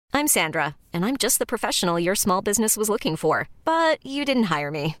I'm Sandra, and I'm just the professional your small business was looking for. But you didn't hire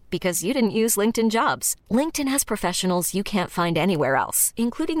me because you didn't use LinkedIn Jobs. LinkedIn has professionals you can't find anywhere else,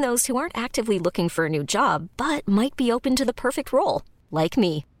 including those who aren't actively looking for a new job, but might be open to the perfect role, like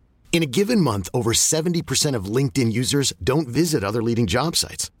me. In a given month, over 70% of LinkedIn users don't visit other leading job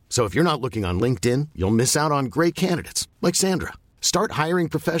sites. So if you're not looking on LinkedIn, you'll miss out on great candidates like Sandra. Start hiring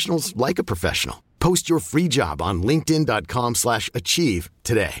professionals like a professional. Post your free job on linkedin.com/achieve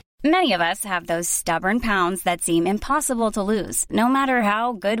today. Many of us have those stubborn pounds that seem impossible to lose, no matter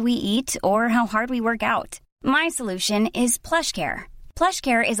how good we eat or how hard we work out. My solution is PlushCare.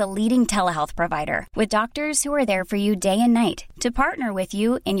 PlushCare is a leading telehealth provider with doctors who are there for you day and night to partner with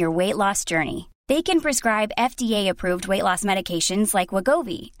you in your weight loss journey. They can prescribe FDA-approved weight loss medications like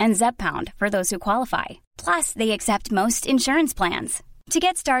Wegovy and Zepbound for those who qualify. Plus, they accept most insurance plans. To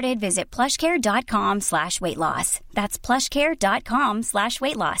get started, visit plushcare.com/weightloss. That's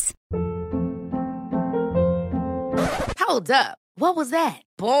plushcare.com/weightloss. Hold up. What was that?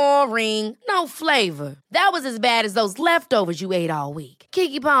 Boring. No flavor. That was as bad as those leftovers you ate all week.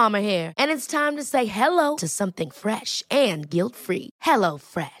 Keke Palmer here. And it's time to say hello to something fresh and guilt-free. Hello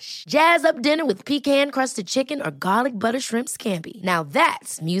Fresh. Jazz up dinner with pecan-crusted chicken or garlic butter shrimp scampi. Now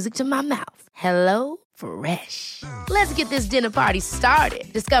that's music to my mouth. Hello Fresh. Let's get this dinner party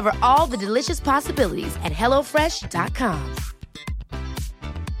started. Discover all the delicious possibilities at HelloFresh.com.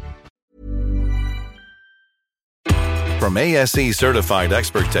 From ASE certified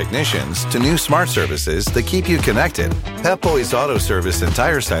expert technicians to new smart services that keep you connected, Pep Boys Auto Service and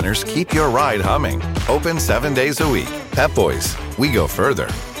Tire Centers keep your ride humming. Open 7 days a week. Pep Boys, we go further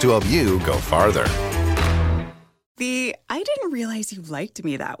to help you go farther. The I didn't realize you liked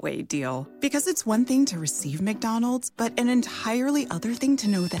me that way deal. Because it's one thing to receive McDonald's, but an entirely other thing to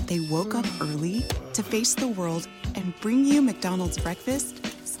know that they woke up early to face the world and bring you McDonald's breakfast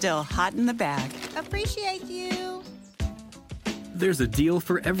still hot in the bag. Appreciate you. There's a deal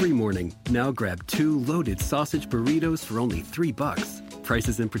for every morning. Now grab 2 loaded sausage burritos for only $3.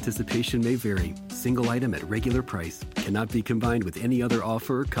 Prices and participation may vary. Single item at regular price. Cannot be combined with any other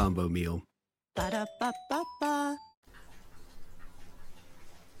offer or combo meal. Ba-da-ba-ba-ba.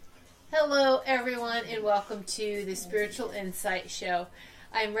 Hello, everyone, and welcome to the Spiritual Insight Show.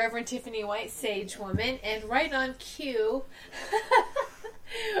 I'm Reverend Tiffany White, Sage Woman, and right on cue,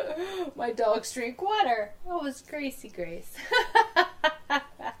 my dogs drink water. Oh, it's Gracie Grace.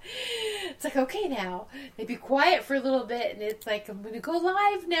 It's like, okay, now they be quiet for a little bit, and it's like, I'm going to go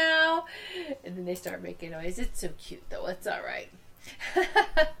live now. And then they start making noise. It's so cute, though. It's all right.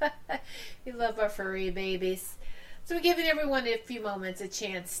 We love our furry babies. So we're giving everyone a few moments a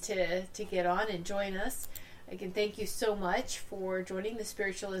chance to get on and join us. Again, thank you so much for joining the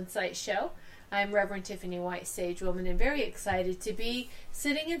Spiritual Insight Show. I'm Reverend Tiffany White, Sage Woman, and very excited to be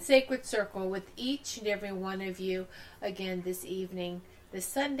sitting in sacred circle with each and every one of you again this evening, this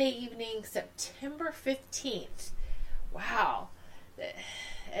Sunday evening, September 15th. Wow.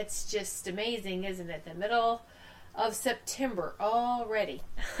 It's just amazing, isn't it? The middle of September already.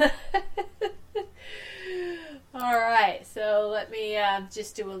 All right, so let me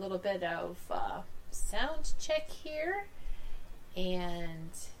just do a little bit of sound check here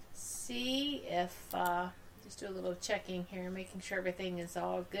and see if just do a little checking here, making sure everything is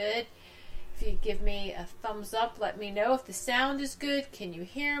all good. If you give me a thumbs up, let me know if the sound is good. Can you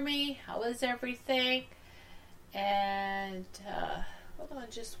hear me? How is everything? And hold on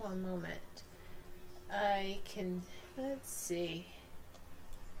just one moment. I can, let's see.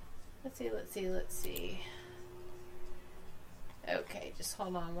 Okay, just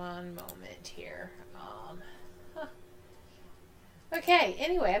hold on one moment here. Okay,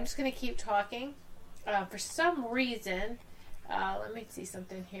 anyway, I'm just going to keep talking. For some reason, let me see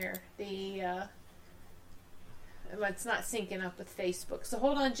something here. It's not syncing up with Facebook. So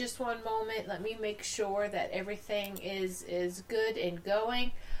hold on just one moment. Let me make sure that everything is good and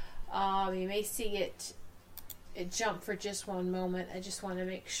going. You may see it jump for just one moment. I just want to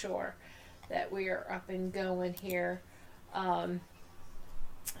make sure that we are up and going here.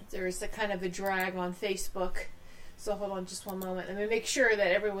 There's a kind of a drag on Facebook. So hold on just one moment. Let me make sure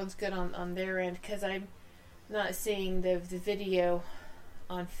that everyone's good on their end, because I'm not seeing the video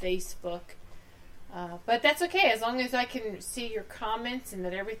on Facebook. But that's okay. As long as I can see your comments and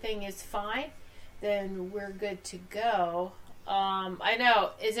that everything is fine, then we're good to go. I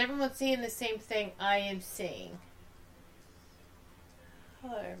know. Is everyone seeing the same thing I am seeing?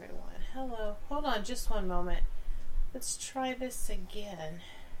 Hello, everyone. Hello. Hold on just one moment. Let's try this again.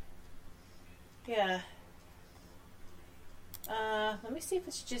 Yeah. Let me see if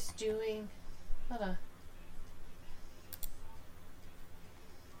it's just doing... Hold on.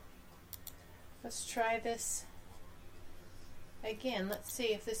 Let's try this again. Let's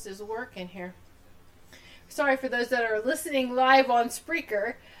see if this is working here. Sorry for those that are listening live on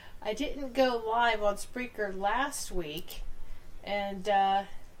Spreaker. I didn't go live on Spreaker last week, and now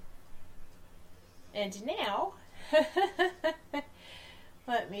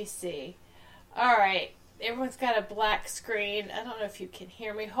let me see. All right, everyone's got a black screen. I don't know if you can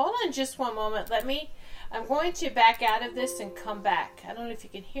hear me. Hold on just one moment. I'm going to back out of this and come back. I don't know if you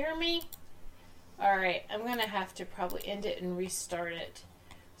can hear me. All right, I'm going to have to probably end it and restart it.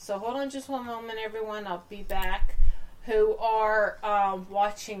 So hold on just one moment, everyone. I'll be back who are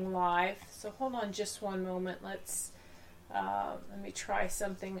watching live. So hold on just one moment. Let me try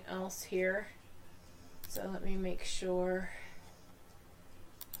something else here. So let me make sure.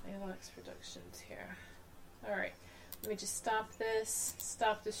 Alex Productions here. All right, let me just stop this,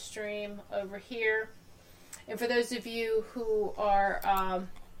 stop the stream over here. And for those of you who are,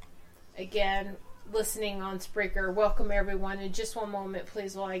 again, listening on Spreaker, welcome everyone. In just one moment,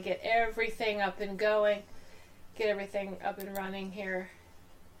 please, while I get everything up and going, get everything up and running here.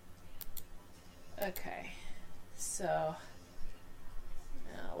 Okay, so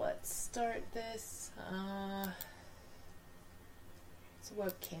now let's start this. It's a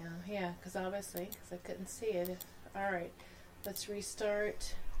webcam, yeah, because I couldn't see it. All right, let's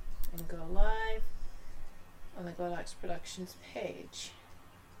restart and go live on the Goldilocks Productions page.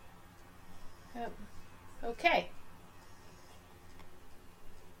 Yep. Okay.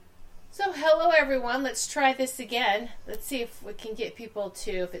 So hello everyone. Let's try this again. Let's see if we can get people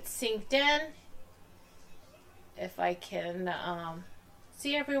to, if it's synced in, if I can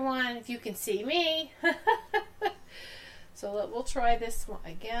see everyone, if you can see me. So we'll try this one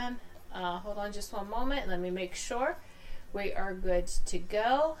again. Hold on just one moment. Let me make sure we are good to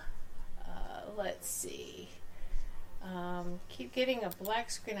go. Let's see. Keep getting a black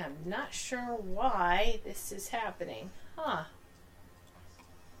screen. I'm not sure why this is happening. Huh.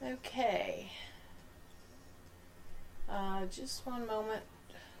 Okay. Just one moment.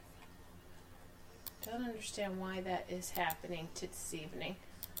 Don't understand why that is happening this evening.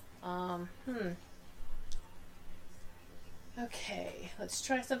 Okay, let's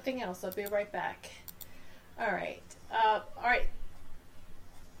try something else. I'll be right back. All right.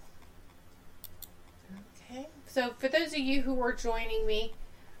 Okay. So for those of you who are joining me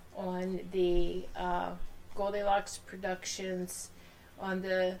on the Goldilocks Productions on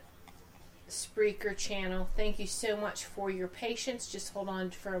the Spreaker channel, thank you so much for your patience. Just hold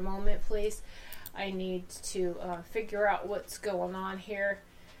on for a moment, please. I need to figure out what's going on here.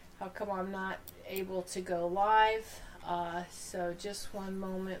 How come I'm not able to go live? So just one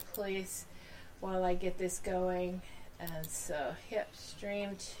moment, please, while I get this going. And so, yep,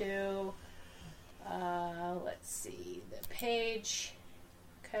 stream to, let's see, the page.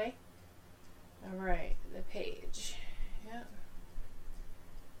 Okay. All right, the page. Yep.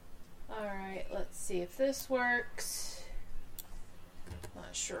 All right, let's see if this works.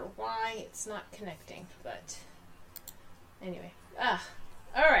 Not sure why it's not connecting, but anyway. All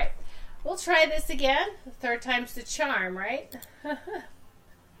right. We'll try this again. The third time's the charm, right?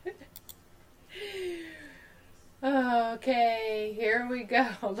 Okay, here we go.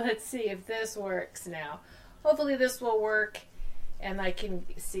 Let's see if this works now. Hopefully this will work and I can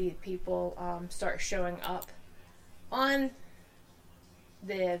see people start showing up on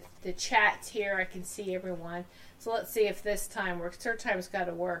the chats here. I can see everyone. So let's see if this time works. Third time's got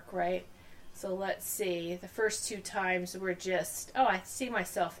to work, right? So let's see. The first two times were just... Oh, I see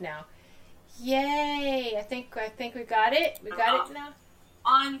myself now. Yay! I think we got it. We got it now.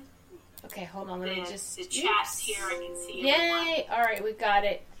 On. Okay, hold on. Let me just. The chat here, I can see. Yay! Everyone. All right, we got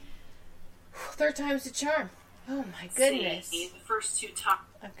it. Third time's the charm. Oh my goodness. See, the first two times.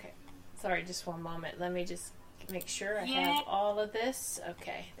 Okay. Sorry, just one moment. Let me just make sure I have all of this.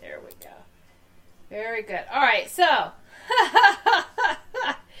 Okay, there we go. Very good. All right, so.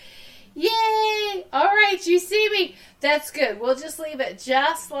 Yay! All right, you see me. That's good. We'll just leave it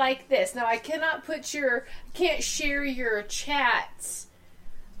just like this. Now I cannot can't share your chats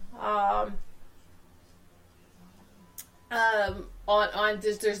on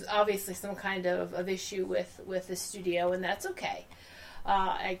there's obviously some kind of issue with the studio, and that's okay.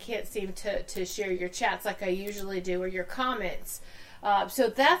 I can't seem to share your chats like I usually do, or your comments. So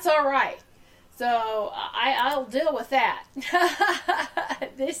that's all right. So I'll deal with that.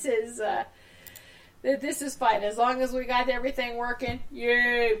 This is fine. As long as we got everything working,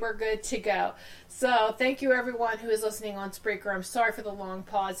 yay, we're good to go. So thank you everyone who is listening on Spreaker. I'm sorry for the long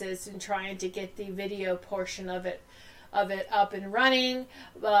pauses in trying to get the video portion of it up and running.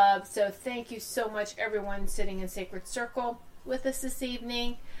 So thank you so much everyone sitting in Sacred Circle with us this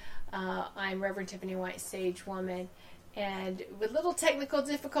evening. I'm Reverend Tiffany White, Sage Woman. And with little technical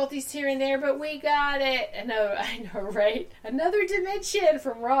difficulties here and there, but we got it. I know, right? Another dimension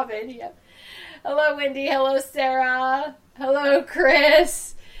from Robin. Yep. Hello, Wendy. Hello, Sarah. Hello,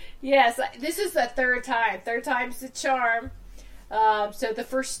 Chris. Yes, this is the third time. Third time's the charm. So the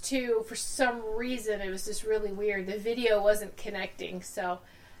first two, for some reason, it was just really weird. The video wasn't connecting, so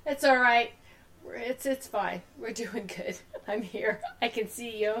it's all right. It's fine. We're doing good. I'm here. I can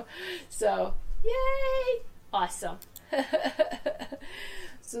see you. So, yay! Awesome.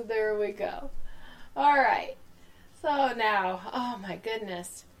 So there we go. All right. So now, oh my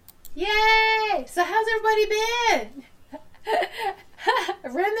goodness. Yay! So how's everybody been?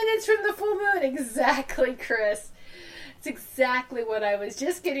 Remnants from the full moon. Exactly, Chris. It's exactly what I was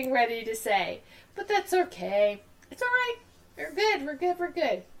just getting ready to say. But that's okay. It's all right. We're good. We're good. We're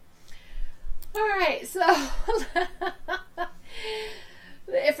good. All right. So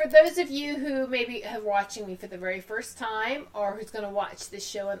for those of you who maybe are watching me for the very first time or who's going to watch this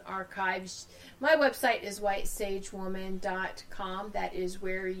show in archives, my website is whitesagewoman.com. That is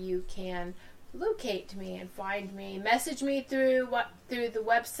where you can locate me and find me. Message me through the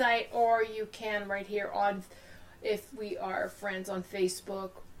website, or you can right here on, if we are friends on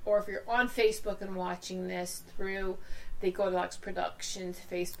Facebook, or if you're on Facebook and watching this through the Goldilocks Productions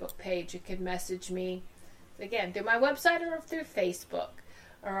Facebook page, you can message me again through my website or through Facebook.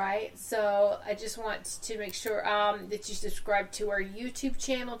 All right, so I just want to make sure that you subscribe to our YouTube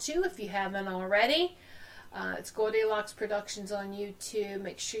channel too if you haven't already. It's Goldilocks Productions on YouTube.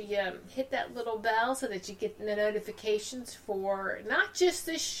 Make sure you hit that little bell so that you get the notifications for not just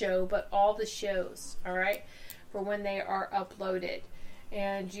this show, but all the shows, all right, for when they are uploaded.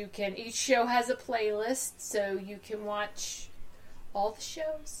 And each show has a playlist, so you can watch all the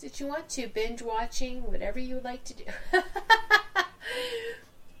shows that you want to, binge watching, whatever you would like to do.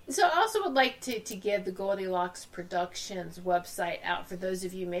 So I also would like to give the Goldilocks Productions website out for those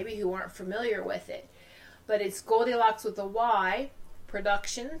of you maybe who aren't familiar with it. But it's Goldilocks with a Y,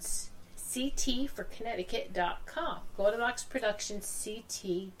 Productions, CT for Connecticut.com.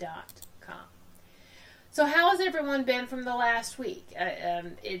 GoldilocksProductionsCT.com. So how has everyone been from the last week?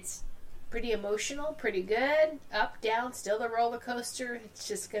 It's pretty emotional, pretty good, up, down, still a roller coaster. It's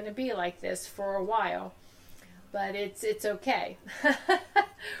just going to be like this for a while. But it's okay.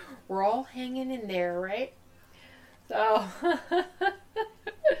 We're all hanging in there, right? So,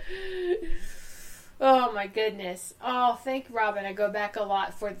 oh my goodness. Oh, thank Robin. I go back a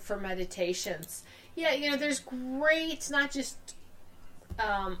lot for meditations. Yeah, there's great, not just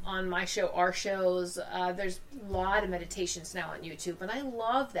on my show, our shows. There's a lot of meditations now on YouTube, and I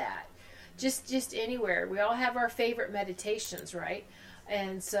love that. Just anywhere. We all have our favorite meditations, right?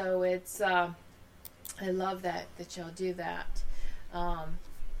 And so it's... I love that y'all do that.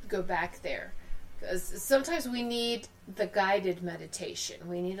 Go back there. Because sometimes we need the guided meditation.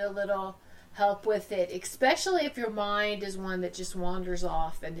 We need a little help with it, especially if your mind is one that just wanders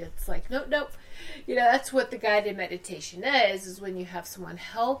off and it's like, nope. That's what the guided meditation is when you have someone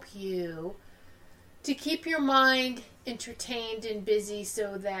help you to keep your mind entertained and busy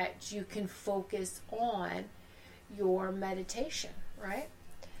so that you can focus on your meditation, right?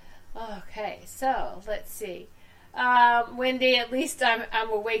 Okay, so let's see. Wendy, at least I'm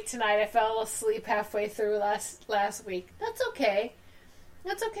awake tonight. I fell asleep halfway through last week. That's okay.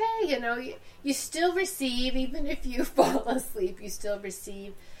 That's okay. You still receive, even if you fall asleep, you still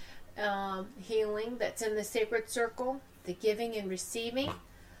receive healing that's in the sacred circle, the giving and receiving.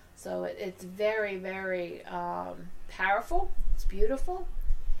 So it's very, very powerful. It's beautiful.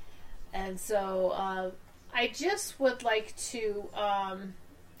 And so I just would like to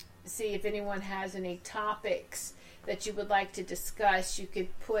see if anyone has any topics that you would like to discuss. You could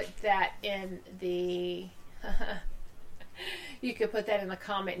put that in the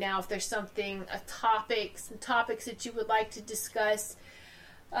comment now. If there's some topics that you would like to discuss,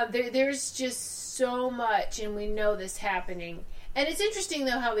 there's just so much, and we know this happening. And it's interesting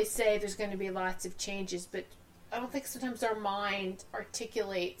though how we say there's going to be lots of changes, but I don't think sometimes our mind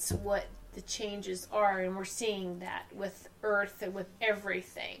articulates what the changes are, and we're seeing that with Earth and with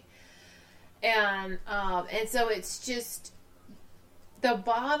everything. And so it's just the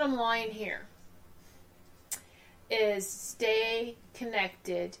bottom line here is stay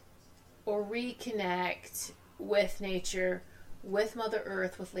connected or reconnect with nature, with Mother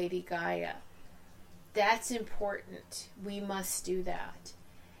Earth, with Lady Gaia. That's important. We must do that.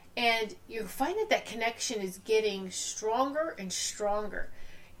 And you find that connection is getting stronger and stronger.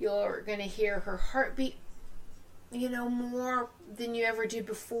 You're going to hear her heartbeat, more than you ever did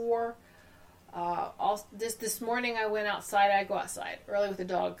before. This morning I went outside. I go outside early with the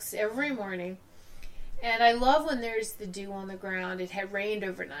dogs every morning. And I love when there's the dew on the ground. It had rained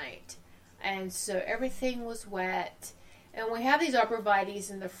overnight. And so everything was wet. And we have these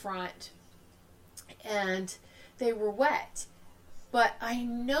arborvitaes in the front. And they were wet. But I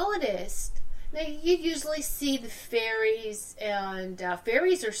noticed, now you usually see the fairies, and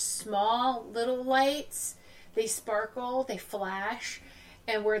fairies are small little lights. They sparkle, they flash.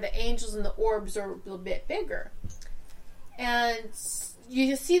 And where the angels and the orbs are a little bit bigger. And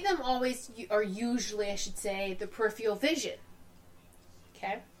you see them always, or usually I should say, the peripheral vision.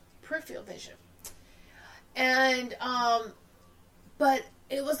 Okay? Peripheral vision. And, but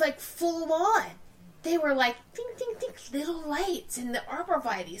it was like full on. They were like, ding, ding, ding, little lights in the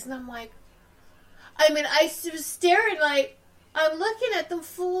arborvitaes. And I'm like, I mean, I was staring like, I'm looking at them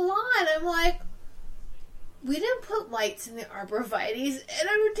full on. I'm like, we didn't put lights in the arborvitaes. And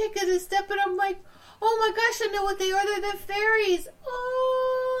I would take a step and I'm like, oh my gosh, I know what they are. They're the fairies.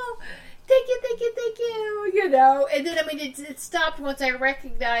 Oh, thank you, thank you, thank you. You know, and then, I mean, it stopped once I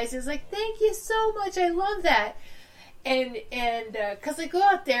recognized. It was like, thank you so much. I love that. And because I go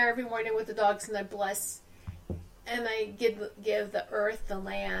out there every morning with the dogs and I bless, and I give the earth, the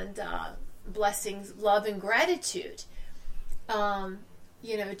land, blessings, love, and gratitude,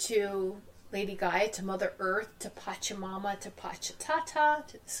 you know, to Lady Gaia, to Mother Earth, to Pachamama, to Pachatata,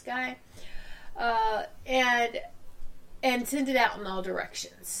 to the sky, and send it out in all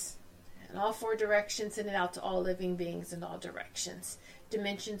directions. In all four directions, send it out to all living beings in all directions,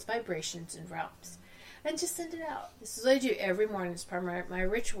 dimensions, vibrations, and realms. And just send it out. This is what I do every morning. It's part of my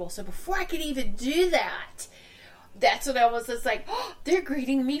ritual. So before I could even do that, that's what I was just like, oh, they're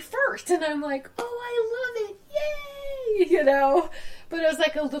greeting me first. And I'm like, oh, I love it. Yay! You know? But I was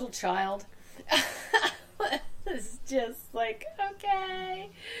like a little child. It's just like,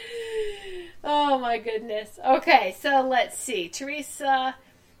 okay. Oh my goodness. Okay, so let's see. Teresa.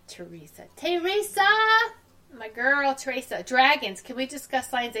 My girl, Teresa. Dragons. Can we discuss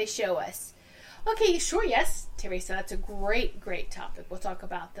signs they show us? Okay, sure, yes, Teresa. That's a great, great topic. We'll talk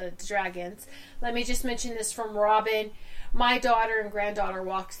about the dragons. Let me just mention this from Robin. My daughter and granddaughter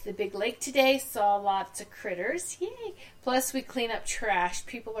walked to the big lake today. Saw lots of critters. Yay. Plus, we clean up trash.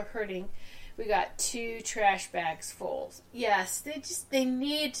 People are hurting. We got 2 trash bags full. Yes, they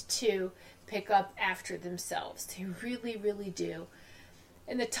need to pick up after themselves. They really, really do.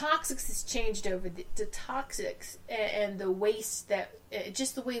 And the toxics has changed over the toxics and the waste that,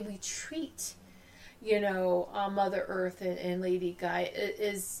 just the way we treat, you know, Mother Earth and Lady Gaia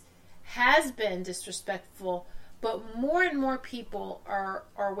has been disrespectful, but more and more people are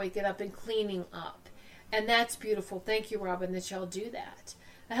waking up and cleaning up. And that's beautiful. Thank you, Robin, that y'all do that.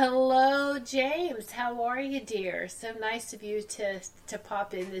 Hello, James. How are you, dear? So nice of you to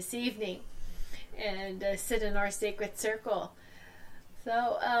pop in this evening and sit in our sacred circle.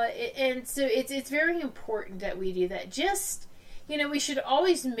 So, so it's very important that we do that. Just, you know, we should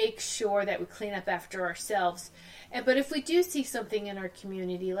always make sure that we clean up after ourselves. But if we do see something in our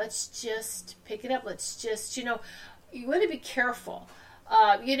community, let's just pick it up. Let's just, you know, you want to be careful.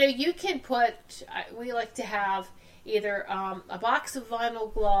 You know, you can put, we like to have either a box of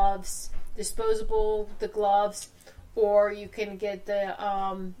vinyl gloves, disposable, the gloves, or you can get the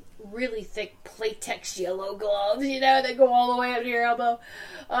really thick Playtex yellow gloves, you know, that go all the way up to your elbow,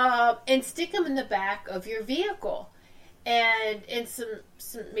 and stick them in the back of your vehicle, and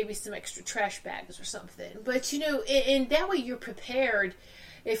maybe some extra trash bags or something. But, you know, and that way you're prepared.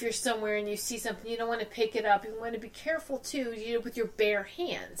 If you're somewhere and you see something, you don't want to pick it up. You want to be careful too, you know, with your bare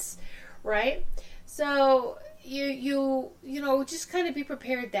hands, right? So you know, just kind of be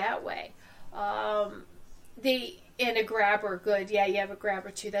prepared that way. And a grabber, good. Yeah, you have a grabber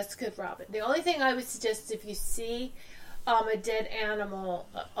too. That's good, Robin. The only thing I would suggest is if you see a dead animal,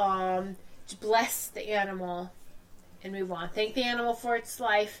 bless the animal and move on. Thank the animal for its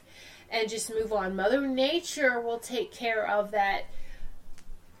life and just move on. Mother Nature will take care of that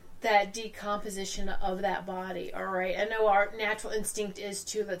decomposition of that body. All right. I know our natural instinct is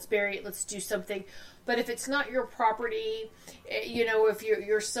to let's bury it, let's do something. But if it's not your property, you know, if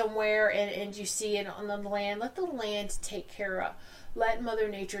you're somewhere and you see it on the land, let the land take care of. Let Mother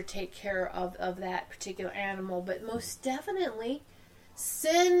Nature take care of that particular animal. But most definitely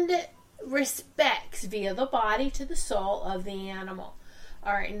send respects via the body to the soul of the animal.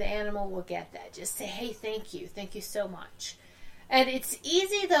 All right, and the animal will get that. Just say, hey, thank you so much. And it's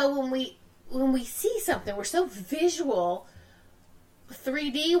easy though when we see something, we're so visual,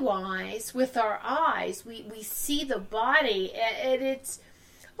 3D wise, with our eyes, we see the body and it's,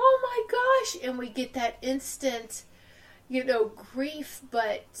 oh my gosh, and we get that instant, you know, grief,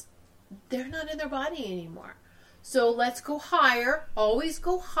 but they're not in their body anymore. So let's go higher. Always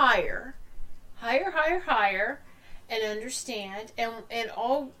go higher. Higher, higher, higher. And understand. And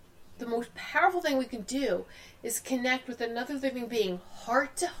all the most powerful thing we can do is connect with another living being,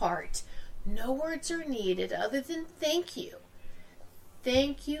 heart to heart. No words are needed other than thank you.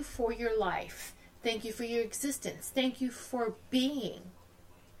 Thank you for your life. Thank you for your existence. Thank you for being.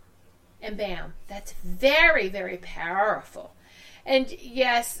 And bam. That's very, very powerful. And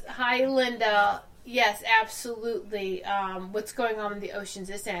yes, hi Linda. Yes, absolutely. What's going on in the oceans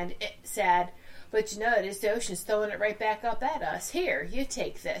is sad. But you notice the ocean's throwing it right back up at us. Here, you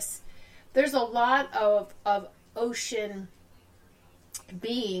take this. There's a lot of ocean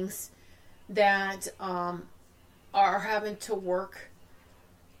beings that are having to work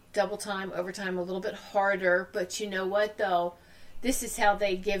double time, overtime, a little bit harder. But you know what, though? This is how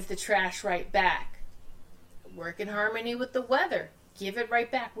they give the trash right back. Work in harmony with the weather. Give it right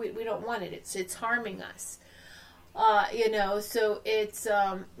back. We don't want it. It's harming us. So it's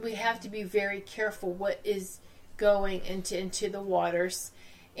we have to be very careful what is going into the waters.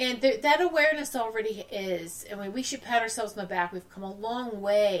 And that awareness already is. I mean, we should pat ourselves on the back. We've come a long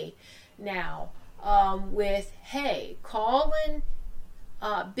way now with, hey, call in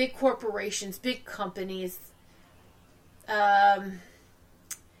big corporations, big companies,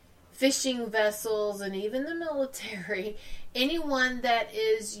 fishing vessels, and even the military, anyone that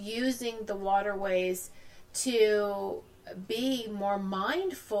is using the waterways to be more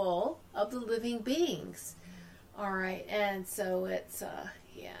mindful of the living beings. All right, and so it's,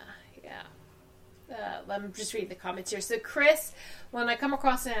 let me just read the comments here. So Chris, when I come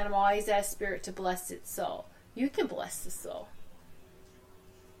across an animal, I always ask Spirit to bless its soul. You can bless the soul.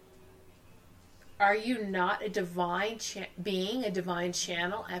 Are you not a divine being, a divine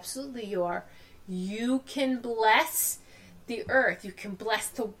channel? Absolutely you are. You can bless the earth. You can bless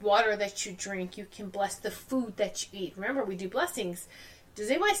the water that you drink. You can bless the food that you eat. Remember, we do blessings. Does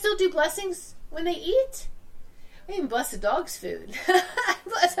anybody still do blessings when they eat? I even bless the dog's food.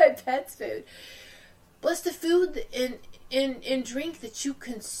 Bless my pet's food. Bless the food and drink that you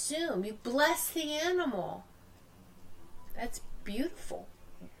consume. You bless the animal. That's beautiful.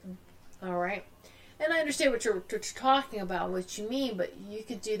 All right. And I understand what you're talking about, what you mean, but you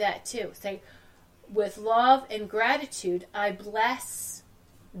can do that too. Say, with love and gratitude, I bless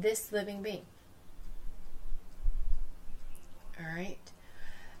this living being. All right.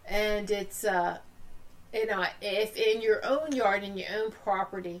 And it's, if in your own yard, in your own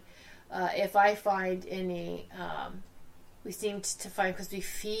property, if I find any, we seem to find, because we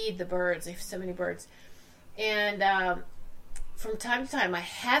feed the birds, they have so many birds. And from time to time, I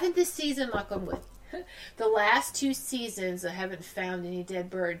haven't this season, knock on wood. The last 2 seasons, I haven't found any dead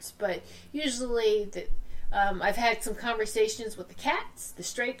birds, but usually I've had some conversations with the cats, the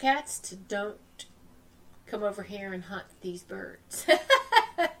stray cats, to don't come over here and hunt these birds.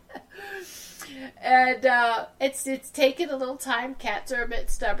 And it's taken a little time. Cats are a bit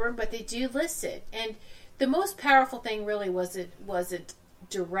stubborn, but they do listen. And the most powerful thing really wasn't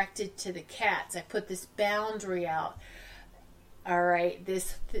directed to the cats. I put this boundary out. All right,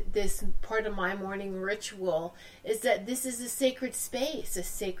 this part of my morning ritual is that this is a sacred space, a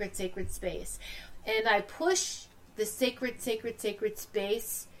sacred space. And I push the sacred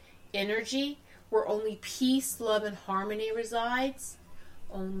space energy where only peace, love, and harmony resides.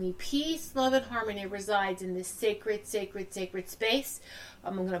 Only peace, love, and harmony resides in this sacred space.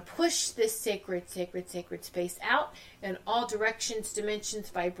 I'm going to push this sacred space out in all directions, dimensions,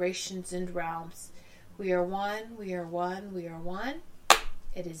 vibrations, and realms. We are one, we are one, we are one.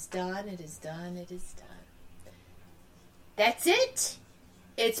 It is done, it is done, it is done. That's it.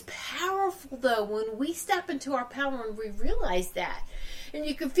 It's powerful, though, when we step into our power and we realize that. And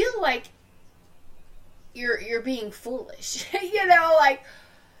you can feel like you're being foolish. Like,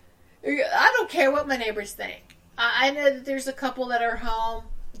 I don't care what my neighbors think. I know that there's a couple that are home,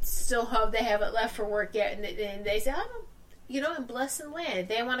 still home, they haven't left for work yet, and they say, I'm blessed in land. If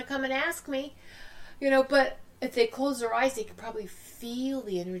they want to come and ask me, but if they close their eyes, they can probably feel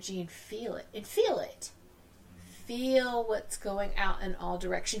the energy and feel it. Feel what's going out in all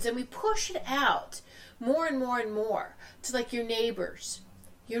directions. And we push it out more and more and more to like your neighbors,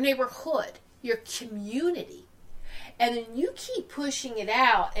 your neighborhood, your community. And then you keep pushing it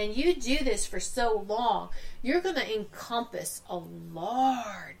out, and you do this for so long, you're going to encompass a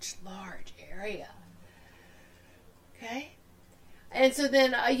large area. Okay? And so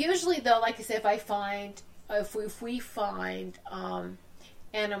then usually, though, like I said, if we find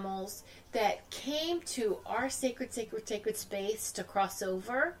animals that came to our sacred space to cross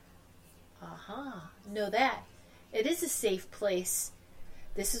over, know that it is a safe place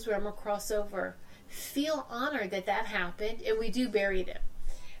this is where I'm going to cross over. Feel honored that happened, and we do bury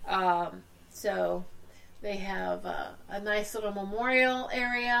them. So they have a nice little memorial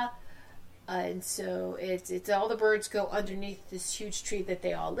area, and so it's all the birds go underneath this huge tree that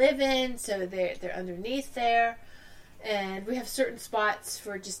they all live in, so they're underneath there. And we have certain spots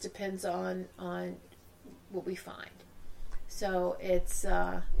for, it just depends on what we find. So it's,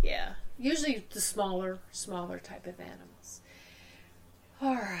 usually the smaller type of animals.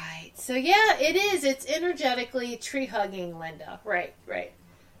 All right. So yeah, it is. It's energetically tree hugging, Linda. Right.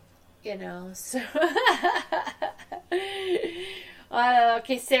 You know, so.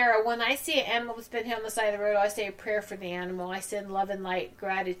 Okay, Sarah, when I see an animal that's been hit on the side of the road, I say a prayer for the animal. I send love and light,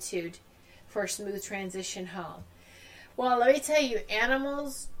 gratitude for a smooth transition home. Well, let me tell you,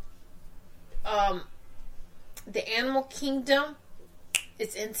 animals, the animal kingdom,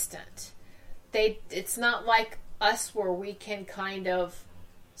 it's instant. It's not like us where we can kind of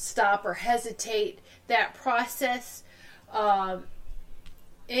stop or hesitate that process.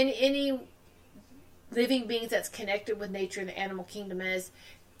 Any living beings that's connected with nature in the animal kingdom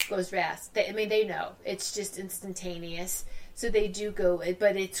goes fast. They know. It's just instantaneous. So they do go,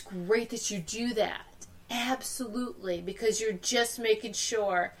 but it's great that you do that. Absolutely, because you're just making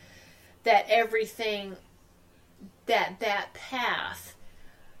sure that everything, that path,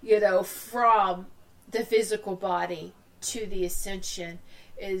 from the physical body to the ascension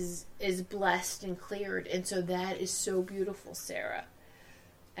is blessed and cleared. And so that is so beautiful, Sarah.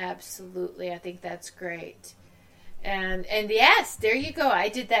 Absolutely. I think that's great. And yes, there you go. I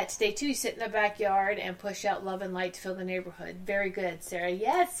did that today too. You sit in the backyard and push out love and light to fill the neighborhood. Very good, Sarah.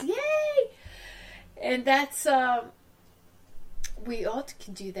 Yes. Yay. And that's, we all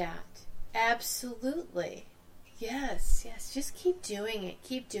can do that. Absolutely. Yes. Just keep doing it.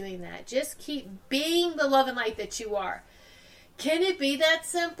 Keep doing that. Just keep being the love and light that you are. Can it be that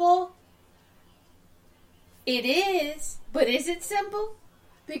simple? It is. But is it simple?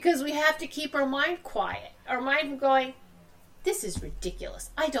 Because we have to keep our mind quiet. Our mind going, this is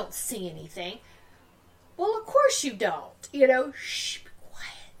ridiculous. I don't see anything. Well, of course you don't. Shh, be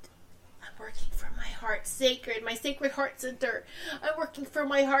quiet. I'm working for my heart sacred, my sacred heart center. I'm working for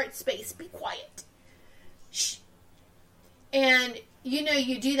my heart space. Be quiet. Shh. And,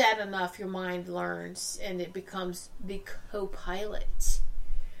 you do that enough, your mind learns, and it becomes the co-pilot.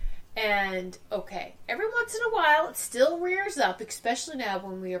 And, okay, every once in a while, it still rears up, especially now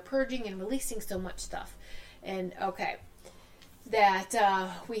when we are purging and releasing so much stuff. And, okay, that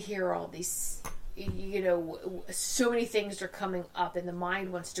we hear all these, so many things are coming up, and the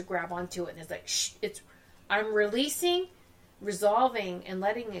mind wants to grab onto it, and it's like, shh, I'm releasing, resolving, and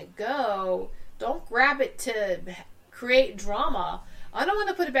letting it go. Don't grab it to create drama. I don't want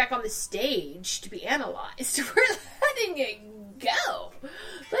to put it back on the stage to be analyzed. We're letting it go.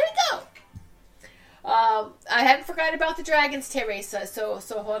 Let it go. I hadn't forgotten about the dragons, Teresa. So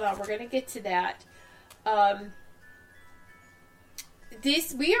hold on. We're going to get to that.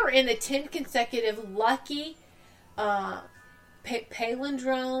 We are in the 10 consecutive lucky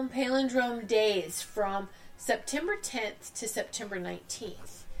palindrome days from September 10th to September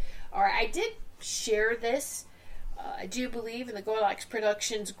 19th. All right, I did share this. I do believe in the Goldilocks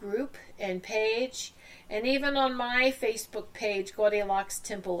Productions group and page, and even on my Facebook page, Goldilocks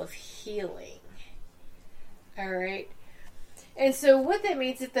Temple of Healing. All right. And so what that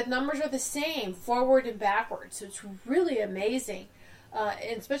means is the numbers are the same, forward and backwards. So it's really amazing.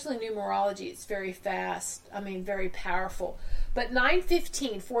 And especially numerology, it's very fast. Very powerful. But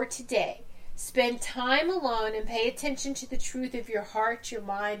 9:15 for today. Spend time alone and pay attention to the truth of your heart, your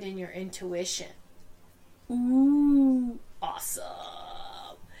mind, and your intuition. Ooh, awesome.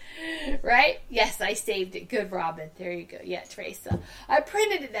 Right? Yes, I saved it. Good, Robin. There you go. Yeah, Teresa. I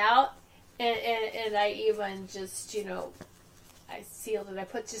printed it out, and I even just, I sealed it. I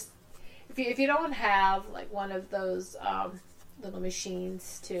put just, if you don't have, like, one of those little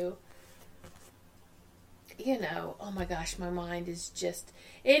machines to, oh my gosh, my mind is just,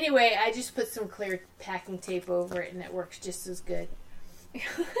 anyway, I just put some clear packing tape over it, and it works just as good.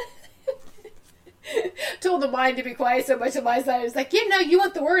 Told the mind to be quiet so much on my side. I was like, you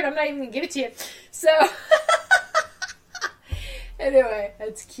want the word. I'm not even going to give it to you. So, anyway,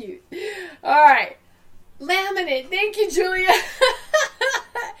 that's cute. All right. Laminate. Thank you, Julia.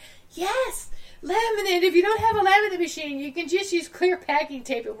 Yes. Laminate. If you don't have a laminate machine, you can just use clear packing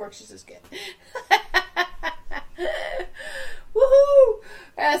tape. It works just as good. Woohoo!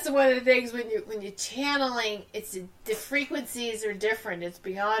 That's one of the things when you're channeling. It's the frequencies are different. It's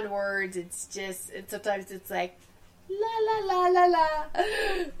beyond words. It's just, and sometimes it's like la la la la la.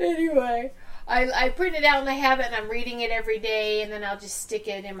 Anyway, I print it out and I have it and I'm reading it every day, and then I'll just stick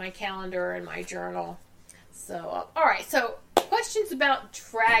it in my calendar and my journal. So, all right. So, questions about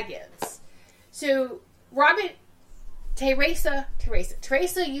dragons. So, Robin, Teresa,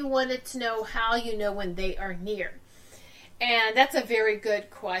 you wanted to know how you know when they are near. And that's a very good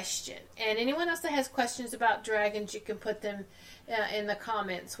question. And anyone else that has questions about dragons, you can put them in the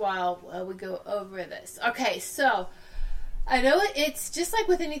comments while we go over this. Okay, so I know it's just like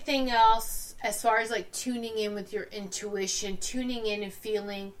with anything else, as far as like tuning in with your intuition, tuning in and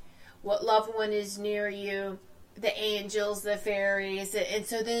feeling what loved one is near you, the angels, the fairies, and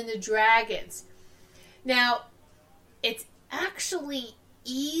so then the dragons. Now, it's actually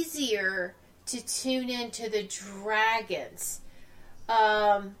easier to tune into the dragons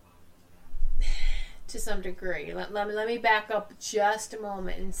to some degree. Let me back up just a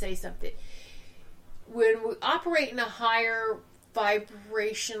moment and say something. When we operate in a higher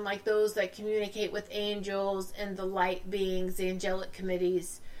vibration, like those that communicate with angels and the light beings, the angelic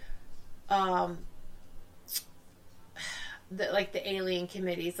committees, like the alien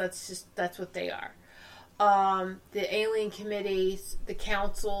committees, that's what they are. The alien committees, the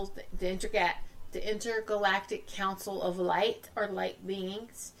councils, the intergalactic council of light, are light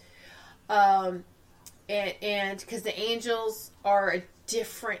beings, and because the angels are a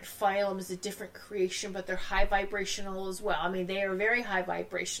different phylum, is a different creation, but they're high vibrational as well. I mean, they are very high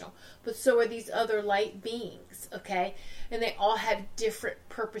vibrational, but so are these other light beings. Okay, and they all have different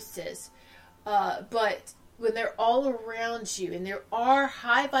purposes, but when they're all around you, and there are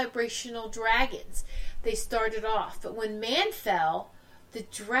high vibrational dragons. They started off, but when man fell, the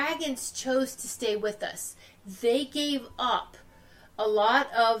dragons chose to stay with us. They gave up a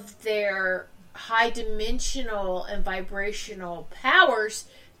lot of their high dimensional and vibrational powers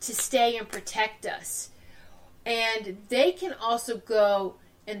to stay and protect us. And they can also go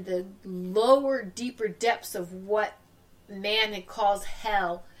in the lower, deeper depths of what man calls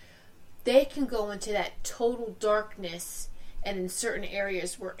hell. They can go into that total darkness, and in certain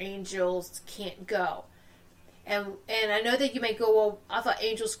areas where angels can't go. And I know that you may go, well, I thought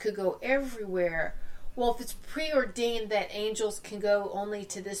angels could go everywhere. Well, if it's preordained that angels can go only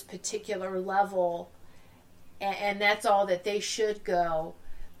to this particular level, and that's all that they should go,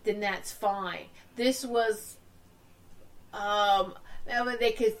 then that's fine. This was,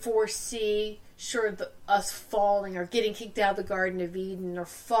 they could foresee, us falling or getting kicked out of the Garden of Eden or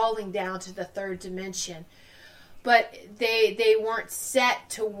falling down to the third dimension. But they weren't set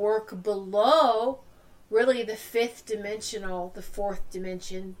to work below really the fifth dimensional, the fourth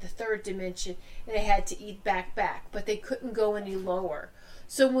dimension, the third dimension, and they had to eat back, but they couldn't go any lower.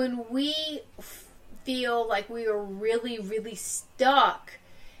 So when we feel like we are really, really stuck,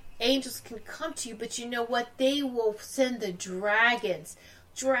 angels can come to you, but you know what? They will send the dragons.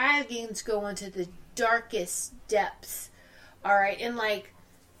 Dragons go into the darkest depths, all right? And like,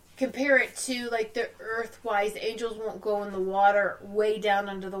 compare it to like the earth-wise, angels won't go in the water, way down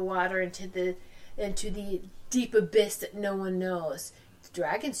under the water into the deep abyss that no one knows. The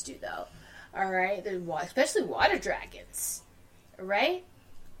dragons do, though. All right, especially water dragons. All right.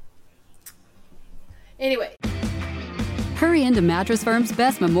 Anyway, hurry into Mattress Firm's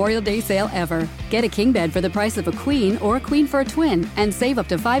best Memorial Day sale ever. Get a king bed for the price of a queen or a queen for a twin, and save up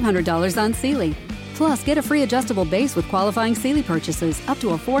to $500 on Sealy. Plus, get a free adjustable base with qualifying Sealy purchases up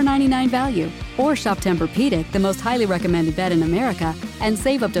to a $499 value. Or shop Tempur-Pedic, the most highly recommended bed in America, and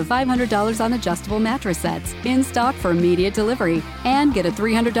save up to $500 on adjustable mattress sets in stock for immediate delivery. And get a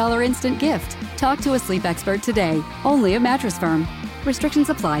 $300 instant gift. Talk to a sleep expert today, only at Mattress Firm. Restrictions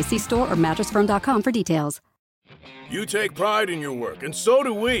apply. See store or mattressfirm.com for details. You take pride in your work, and so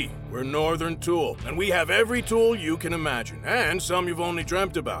do we. We're Northern Tool, and we have every tool you can imagine, and some you've only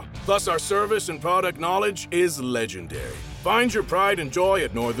dreamt about. Plus, our service and product knowledge is legendary. Find your pride and joy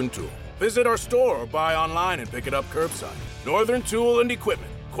at Northern Tool. Visit our store or buy online and pick it up curbside. Northern Tool and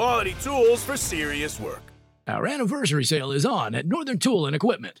Equipment. Quality tools for serious work. Our anniversary sale is on at Northern Tool and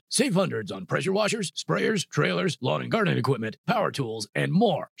Equipment. Save hundreds on pressure washers, sprayers, trailers, lawn and garden equipment, power tools, and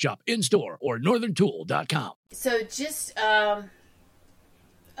more. Shop in-store or northerntool.com. So just, am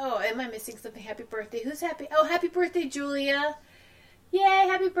I missing something? Happy birthday. Who's happy? Oh, happy birthday, Julia. Yay,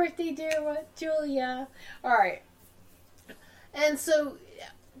 happy birthday, dear Julia. All right. And so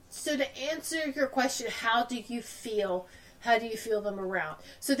to answer your question, how do you feel them around?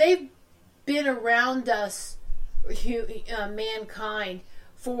 So they've been around us, mankind,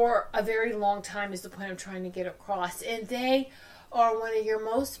 for a very long time is the point I'm trying to get across. And they are one of your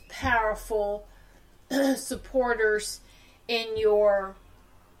most powerful supporters in your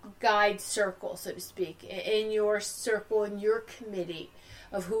guide circle, so to speak, in your circle, in your committee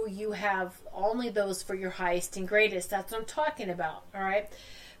of who you have, only those for your highest and greatest. That's what I'm talking about, all right?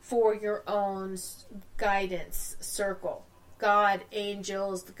 For your own guidance circle. God,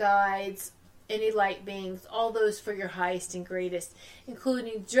 angels, guides, any light beings, all those for your highest and greatest,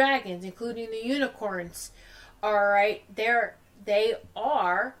 including dragons, including the unicorns, all right? They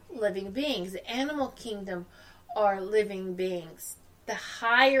are living beings. The animal kingdom are living beings. The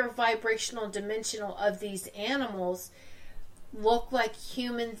higher vibrational dimensional of these animals look like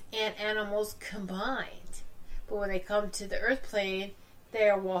humans and animals combined. But when they come to the earth plane, they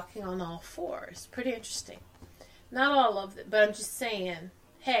are walking on all fours. Pretty interesting. Not all of them, but I'm just saying,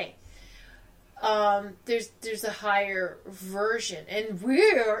 hey, there's a higher version, and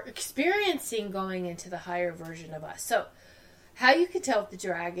we're experiencing going into the higher version of us. So how you can tell with the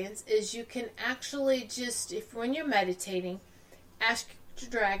dragons is you can actually just, when you're meditating, ask your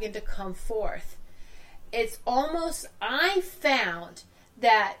dragon to come forth. It's almost, I found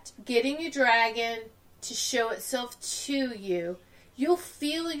that getting your dragon to show itself to you, you'll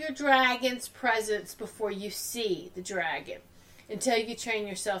feel your dragon's presence before you see the dragon, until you train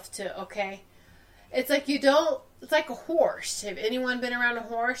yourself to, okay? It's like it's like a horse. Have anyone been around a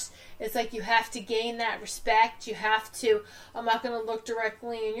horse? It's like you have to gain that respect. You have to, I'm not going to look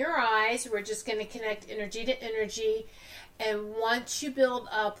directly in your eyes. We're just going to connect energy to energy. And once you build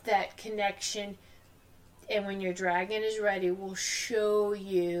up that connection, and when your dragon is ready, we'll show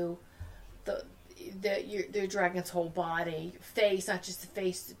you the dragon's whole body, your face, not just the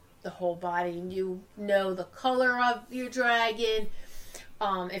face, the whole body, and you know the color of your dragon,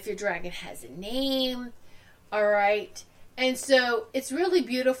 if your dragon has a name, all right? And so it's really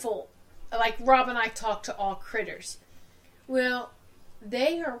beautiful. Like Rob and I talk to all critters. Well,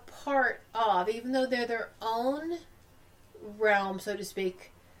 they are part of, even though they're their own realm, so to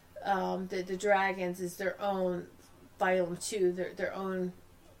speak, the dragons is their own phylum too, their own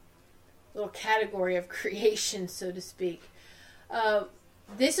little category of creation, so to speak.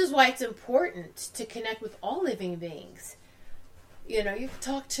 This is why it's important to connect with all living beings. You know, you can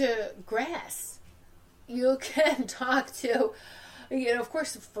talk to grass. You can talk to, of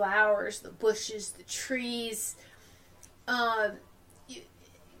course, the flowers, the bushes, the trees,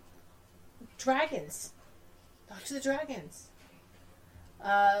 dragons. Talk to the dragons.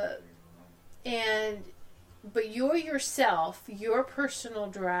 But you're yourself, your personal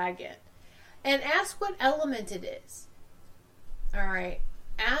dragon. And ask what element it is. All right.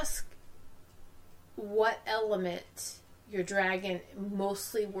 Ask what element your dragon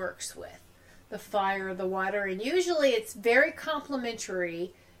mostly works with. The fire, the water. And usually it's very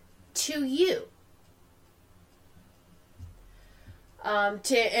complementary to you. And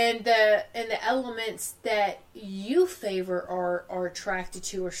the elements that you favor are attracted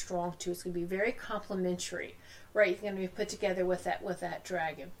to or strong to. It's going to be very complementary, right? You're going to be put together with that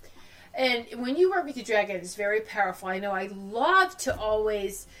dragon. And when you work with your dragon, it's very powerful. I know I love to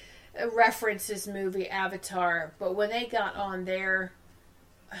always reference this movie Avatar, but when they got on their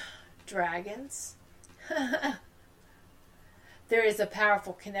dragons, there is a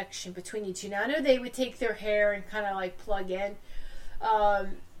powerful connection between you two. Now I know they would take their hair and kind of like plug in. But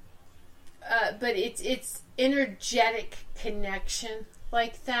it's energetic connection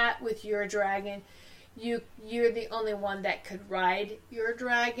like that with your dragon. You're the only one that could ride your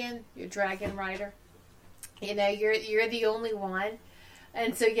dragon rider. You know, you're the only one.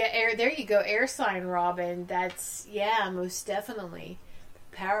 And so there you go, air sign Robin. That's most definitely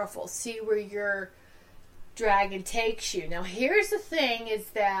powerful. See where your dragon takes you. Now here's the thing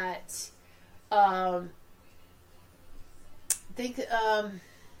is that I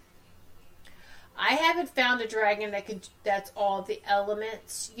haven't found a dragon that's all the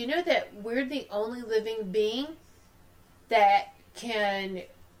elements. You know that we're the only living being that can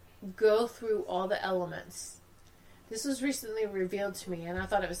go through all the elements. This was recently revealed to me, and I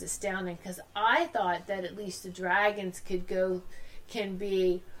thought it was astounding because I thought that at least the dragons can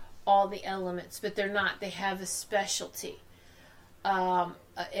be all the elements, but they're not. They have a specialty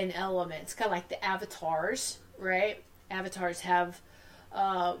in elements, kind of like the avatars, right? Avatars have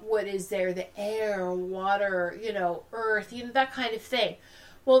what is there? The air, water, earth, that kind of thing.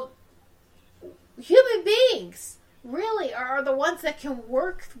 Well, human beings really are the ones that can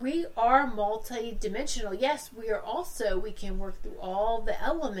work. We are multi-dimensional. Yes, we can work through all the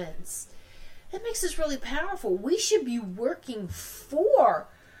elements. That makes us really powerful. We should be working for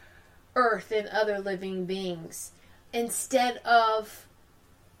Earth and other living beings instead of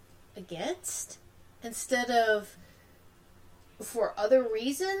for other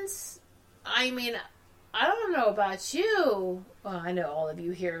reasons. I mean, I don't know about you. Well, I know all of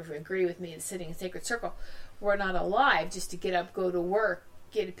you here agree with me. Sitting in Sacred Circle, we're not alive just to get up, go to work,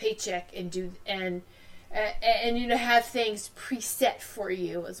 get a paycheck, and have things preset for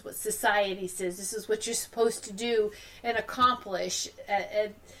you, is what society says. This is what you're supposed to do and accomplish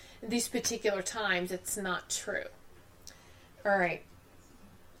at these particular times. It's not true. All right.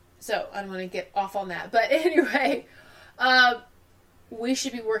 So I'm going to get off on that. But anyway, we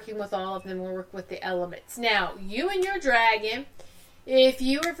should be working with all of them. We'll work with the elements. Now, you and your dragon, if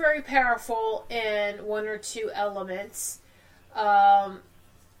you are very powerful in one or two elements, I'm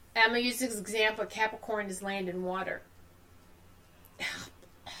going to use this example. Capricorn is land and water. Yeah.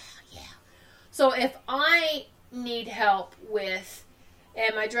 So if I need help with,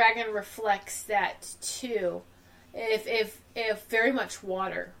 and my dragon reflects that too, if very much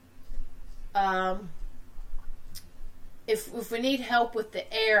water, if we need help with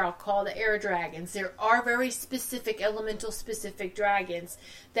the air, I'll call the air dragons. There are very specific, elemental specific dragons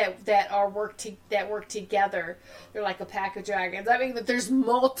that work together. They're like a pack of dragons. I mean, there's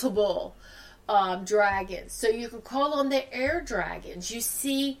multiple dragons. So you can call on the air dragons. You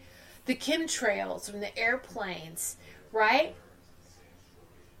see the chemtrails from the airplanes, right?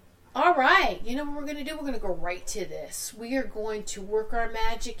 All right, you know what we're going to do? We're going to go right to this. We are going to work our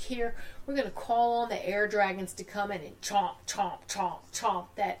magic here. We're going to call on the air dragons to come in and chomp, chomp, chomp, chomp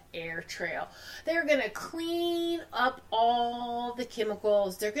that air trail. They're going to clean up all the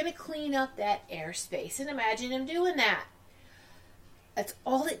chemicals. They're going to clean up that airspace. And imagine them doing that. That's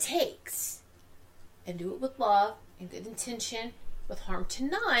all it takes. And do it with love and good intention, with harm to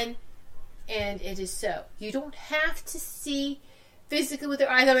none. And it is so. You don't have to see physically with their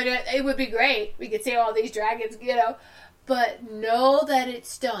eyes. I mean, it would be great. We could see all these dragons, but know that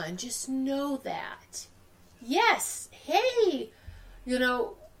it's done. Just know that. Yes, hey,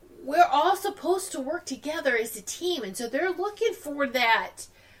 we're all supposed to work together as a team. And so they're looking for that,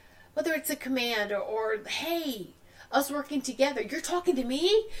 whether it's a command or hey, us working together. You're talking to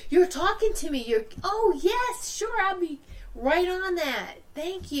me? You're talking to me. Oh, yes, sure, I'll be right on that.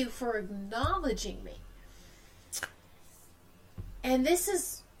 Thank you for acknowledging me. And this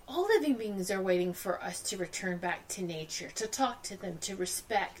is, all living beings are waiting for us to return back to nature, to talk to them, to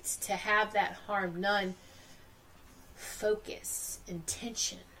respect, to have that harm none focus,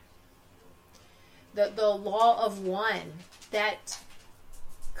 intention. The law of one, that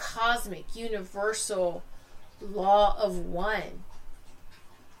cosmic, universal law of one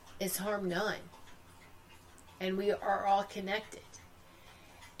is harm none. And we are all connected.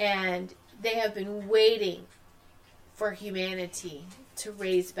 And they have been waiting for humanity to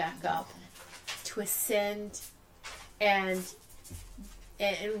raise back up, to ascend, and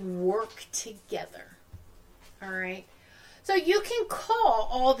work together. All right. So you can call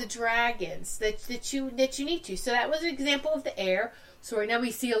all the dragons that you need to. So that was an example of the air. So right now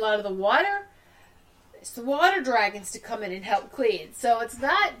we see a lot of the water. It's the water dragons to come in and help clean. So it's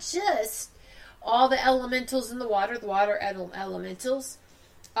not just all the elementals in the water elementals.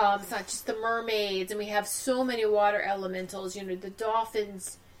 It's not just the mermaids, and we have so many water elementals, the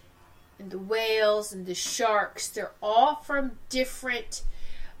dolphins and the whales and the sharks. They're all from different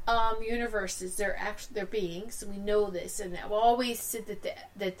universes. They're beings, and we know this. And I've always said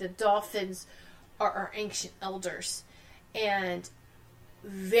that the dolphins are our ancient elders, and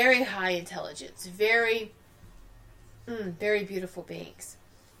very high intelligence, very, very beautiful beings.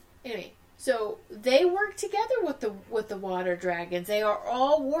 Anyway. So they work together with the water dragons. They are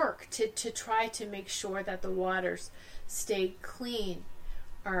all work to try to make sure that the waters stay clean.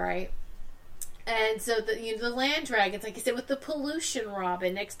 All right. And so the land dragons, like I said, with the pollution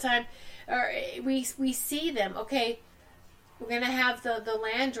robin, next time we see them, okay, we're going to have the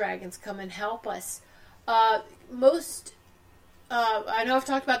land dragons come and help us. I know I've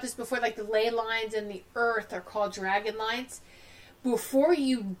talked about this before, like the ley lines in the earth are called dragon lines. Before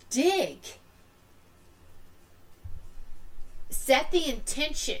you dig, set the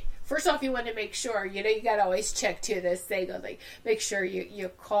intention. First off, you want to make sure, you got to always check too this thing. Like, make sure you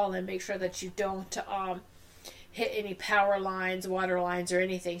call and make sure that you don't hit any power lines, water lines, or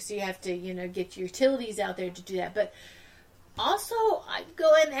anything. So you have to, get your utilities out there to do that. But also, I'd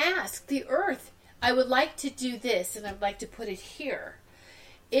go and ask the earth, I would like to do this, and I'd like to put it here.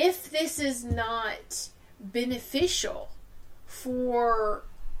 If this is not beneficial for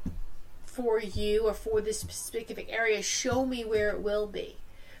you or for this specific area, show me where it will be.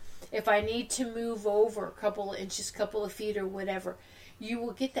 If I need to move over a couple of inches, couple of feet, or whatever, you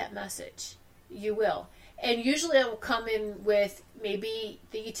will get that message. You will. And usually it will come in with maybe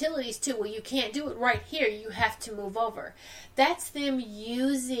the utilities too. Well, you can't do it right here. You have to move over. That's them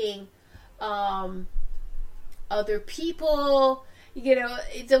using other people. You know,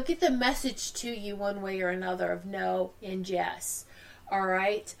 they'll get the message to you one way or another of no and yes. All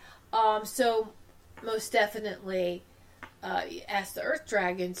right. So most definitely, ask the earth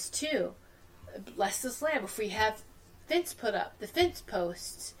dragons too. Bless this land before you have fence put up, the fence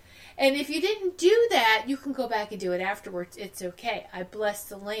posts. And if you didn't do that, you can go back and do it afterwards. It's okay. I bless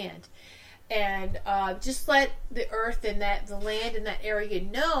the land. And just let the earth and the land in that area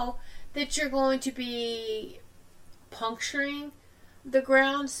know that you're going to be puncturing the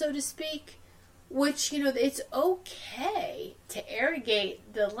ground, so to speak, which, you know, it's okay to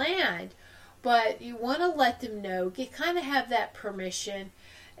irrigate the land, but you want to let them know, kind of have that permission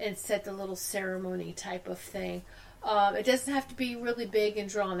and set the little ceremony type of thing. It doesn't have to be really big and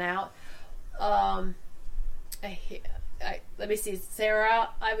drawn out. Let me see, Sarah,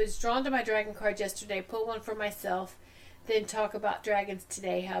 I was drawn to my dragon card yesterday, pull one for myself, then talk about dragons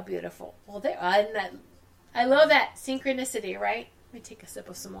today. How beautiful. Well, I love that synchronicity, right? Let me take a sip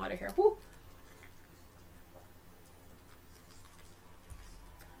of some water here. Woo.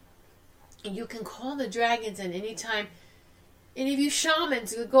 And you can call the dragons in anytime. Any of you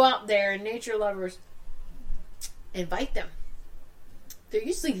shamans who go out there and nature lovers, invite them. They're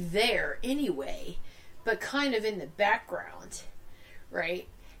usually there anyway, but kind of in the background, right?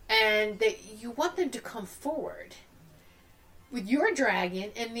 And you want them to come forward with your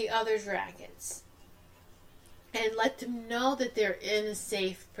dragon and the other dragons and let them know that they're in a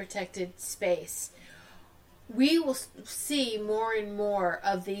safe, protected space. We will see more and more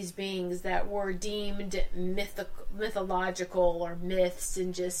of these beings that were deemed mythological or myths,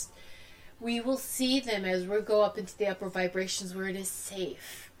 and just we will see them as we go up into the upper vibrations where it is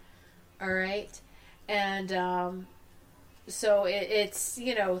safe. All right? And so it's,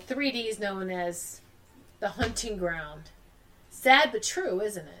 you know, 3D is known as the hunting ground. Sad but true,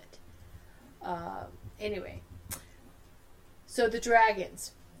 isn't it? Anyway. So the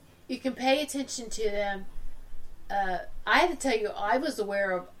dragons. You can pay attention to them. I have to tell you, I was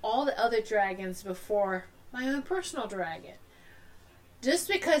aware of all the other dragons before my own personal dragon. Just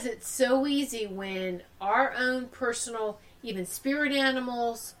because it's so easy when our own personal, even spirit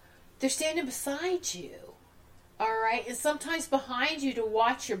animals, they're standing beside you. All right? And sometimes behind you to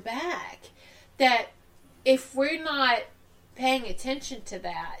watch your back. That if we're not paying attention to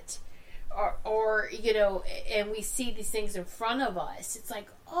that, or you know, and we see these things in front of us, it's like,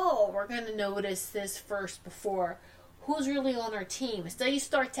 oh, we're going to notice this first before who's really on our team. So you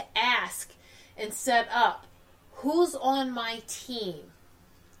start to ask and set up, who's on my team,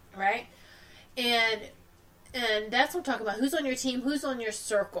 right? And that's what I'm talking about. Who's on your team? Who's on your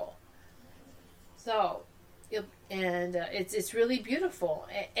circle? So, and it's really beautiful.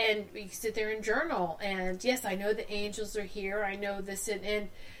 And you sit there and journal. And yes, I know the angels are here. I know this, and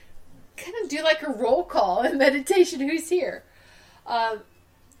kind of do like a roll call in meditation. Who's here?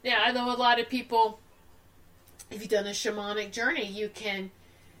 Yeah, I know a lot of people, if you've done a shamanic journey, you can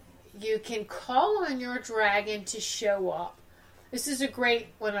call on your dragon to show up. This is a great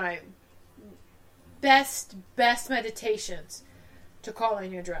best meditations to call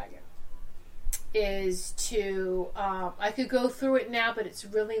on your dragon is to, I could go through it now, but it's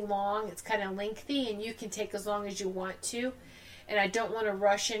really long. It's kind of lengthy, and you can take as long as you want to, and I don't want to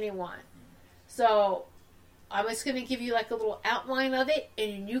rush anyone. So I'm just going to give you like a little outline of it,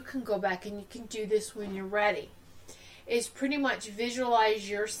 and you can go back and you can do this when you're ready. It's pretty much visualize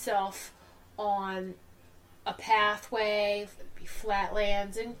yourself on a pathway, be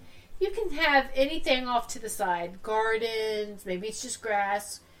flatlands, and you can have anything off to the side. Gardens, maybe it's just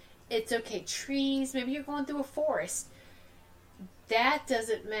grass. It's okay. Trees, maybe you're going through a forest. That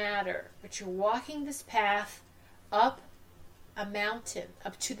doesn't matter. But you're walking this path up a mountain,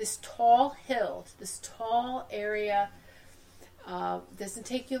 up to this tall hill, this tall area. Doesn't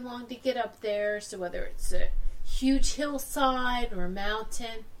take you long to get up there. So whether it's a huge hillside or a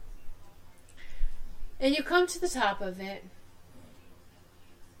mountain, and you come to the top of it,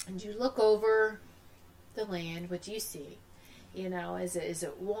 and you look over the land. What do you see? You know, is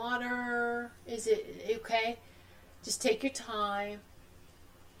it water? Is it okay? Just take your time.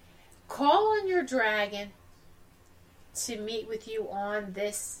 Call on your dragon to meet with you on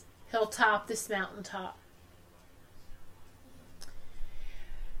this hilltop, this mountaintop.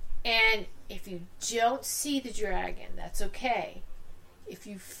 And if you don't see the dragon, that's okay. If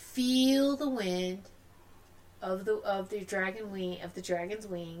you feel the wind of the dragon's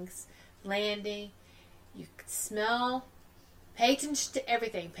wings landing, you can smell. Pay attention to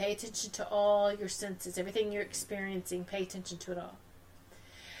everything. Pay attention to all your senses, everything you're experiencing. Pay attention to it all.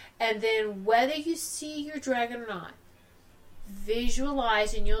 And then whether you see your dragon or not,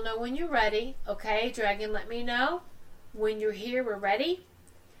 visualize, and you'll know when you're ready. Okay, dragon, let me know when you're here. We're ready.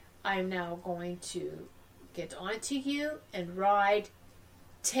 I'm now going to get onto you and ride.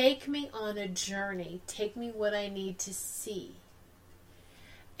 Take me on a journey. Take me what I need to see.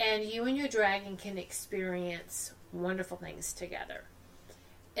 And you and your dragon can experience wonderful things together.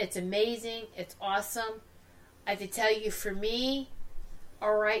 It's amazing. It's awesome. I have to tell you, for me,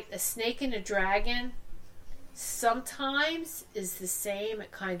 all right, a snake and a dragon sometimes is the same.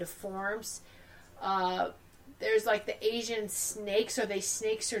 It kind of forms. There's like the Asian snakes. Are they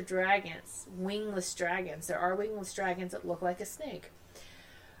snakes or dragons? Wingless dragons. There are wingless dragons that look like a snake.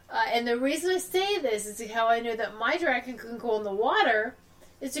 And the reason I say this is how I know that my dragon can go in the water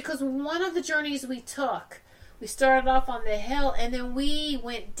is because one of the journeys we took, we started off on the hill and then we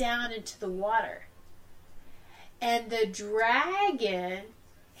went down into the water. And the dragon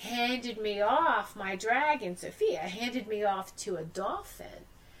handed me off, my dragon, Sophia, handed me off to a dolphin.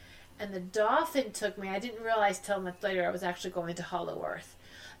 And the dolphin took me, I didn't realize till a month later I was actually going to Hollow Earth,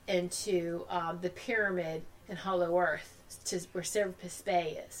 into the pyramid in Hollow Earth, to where Serapis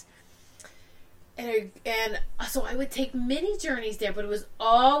Bay is. And so I would take many journeys there, but it was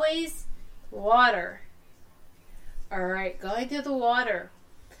always water. All right, going to the water.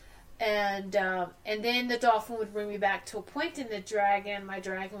 And then the dolphin would bring me back to a point, and my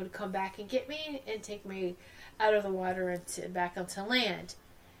dragon would come back and get me and take me out of the water and back onto land.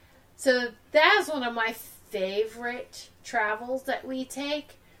 So that's one of my favorite travels that we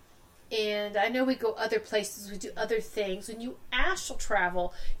take. And I know we go other places, we do other things. When you astral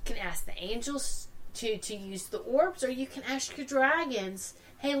travel, you can ask the angels to use the orbs, or you can ask your dragons,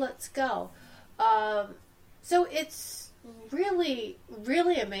 hey, let's go. So it's really,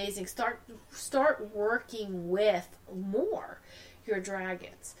 really amazing. Start working with your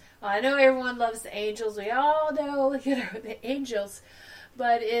dragons. I know everyone loves the angels. We all know, the angels,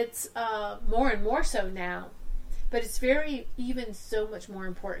 but it's more and more so now. But it's even so much more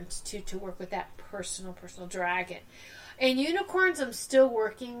important to work with that personal dragon. And unicorns I'm still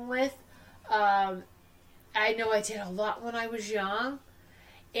working with. I know I did a lot when I was young.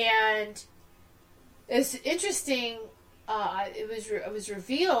 And it's interesting. It was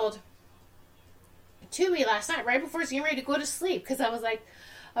revealed to me last night, right before I was getting ready to go to sleep. Because I was like,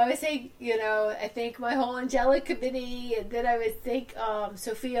 I would say, I thank my whole angelic committee. And then I would thank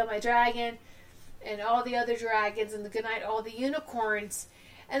Sophia, my dragon, and all the other dragons, and the good night, all the unicorns.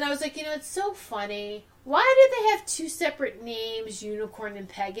 And I was like, it's so funny. Why did they have two separate names, unicorn and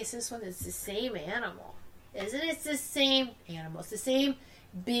Pegasus, when it's the same animal? Isn't it? It's the same animal. It's the same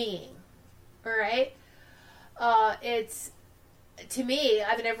being. All right? It's, to me,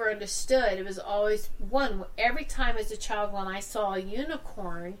 I've never understood. It was always one. Every time as a child when I saw a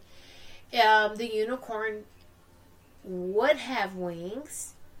unicorn, the unicorn would have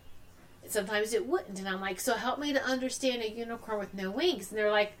wings. Sometimes it wouldn't. And I'm like, so help me to understand a unicorn with no wings. And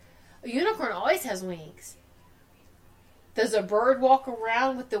they're like, a unicorn always has wings. Does a bird walk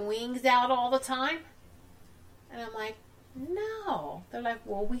around with the wings out all the time? And I'm like, no. They're like,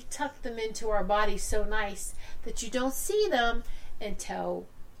 well, we tuck them into our body so nice that you don't see them until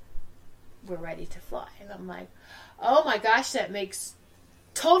we're ready to fly. And I'm like, oh my gosh, that makes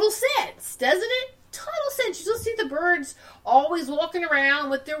total sense, doesn't it? Total sense. You still see the birds always walking around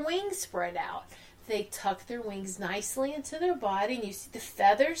with their wings spread out. They tuck their wings nicely into their body, and you see the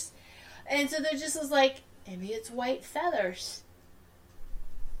feathers. And so they're just like, maybe it's white feathers.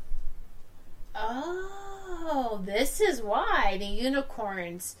 Oh, this is why the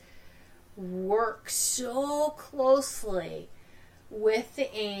unicorns work so closely with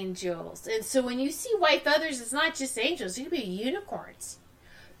the angels. And so when you see white feathers, it's not just angels. It could be unicorns.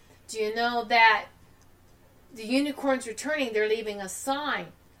 Do you know that the unicorns returning, they're leaving a sign?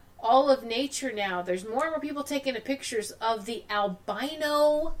 All of nature now, there's more and more people taking pictures of the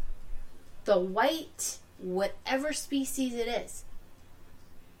albino, the white, whatever species it is.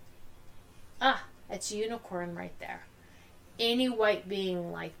 That's a unicorn right there. Any white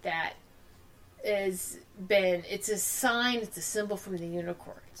being like that it's a sign, it's a symbol from the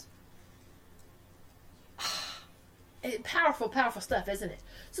unicorns. Powerful, powerful stuff, isn't it?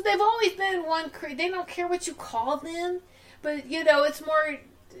 So they've always been one, they don't care what you call them, but, it's more,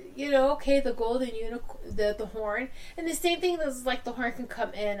 okay, the golden unicorn, the horn, and the same thing is like the horn can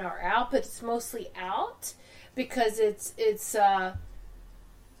come in or out, but it's mostly out, because it's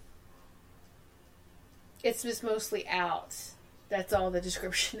just mostly out. That's all the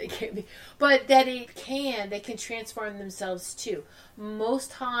description they gave me. But that they can transform themselves too.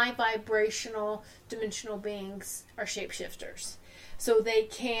 Most high vibrational dimensional beings are shapeshifters. So they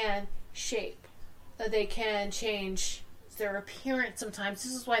can shape. They can change their appearance sometimes.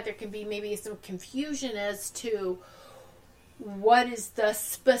 This is why there can be maybe some confusion as to what is the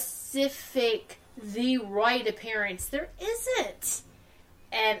specific, the right appearance. There isn't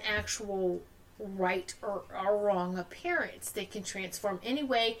an actual right or wrong appearance. They can transform any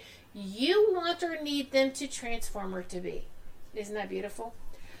way you want or need them to transform or to be. Isn't that beautiful?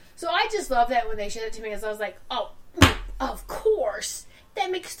 So I just love that when they showed it to me, because I was like, oh, of course. That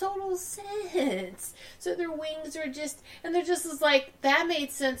makes total sense. So their wings are just, and they're just as like, that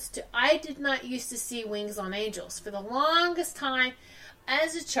made sense to, I did not used to see wings on angels for the longest time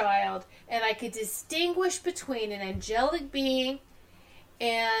as a child, and I could distinguish between an angelic being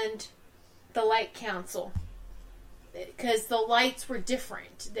and the light council, because the lights were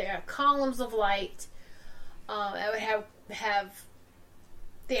different. There are columns of light. I would have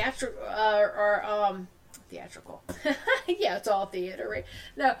theatrical. Yeah, it's all theater, right?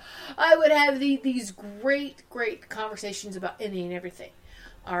 No, I would have these great conversations about any and everything.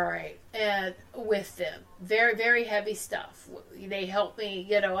 All right, and with them, very, very heavy stuff. They helped me,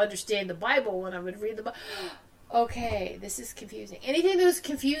 understand the Bible when I would read the Bible. Okay, this is confusing. Anything that was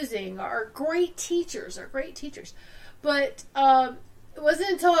confusing are great teachers. But it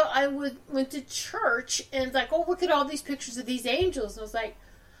wasn't until I went to church and it's like, oh, look at all these pictures of these angels. And I was like,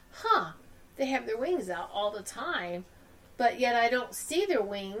 they have their wings out all the time, but yet I don't see their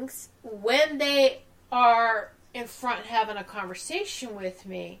wings when they are in front having a conversation with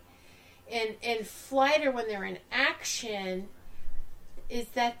me. In flight or when they're in action, is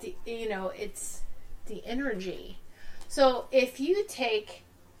that it's the energy. So if you take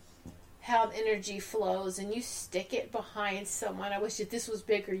how the energy flows and you stick it behind someone, I wish that this was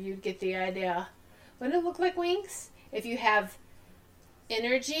bigger, you'd get the idea. Wouldn't it look like wings? If you have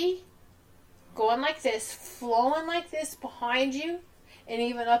energy going like this, flowing like this behind you, and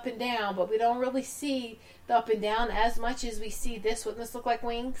even up and down, but we don't really see the up and down as much as we see this. Wouldn't this look like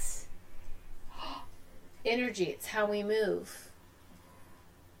wings? Energy, it's how we move.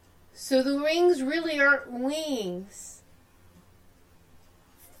 So the wings really aren't wings.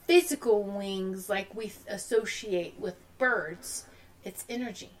 Physical wings like we associate with birds. It's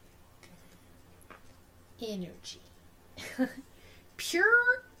energy. Energy.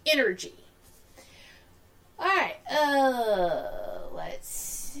 Pure energy. Alright, let's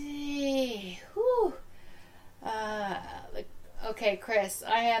see. Whew. Okay, Chris,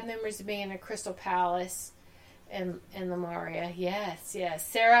 I have memories of being in a Crystal Palace in Lemuria. Yes.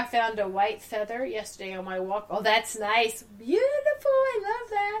 Sarah found a white feather yesterday on my walk. Oh, that's nice. Beautiful. I love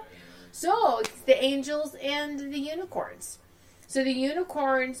that. So, it's the angels and the unicorns. So, the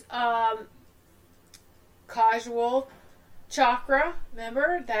unicorns, causal chakra,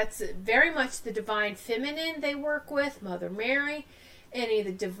 remember? That's very much the divine feminine they work with. Mother Mary, any of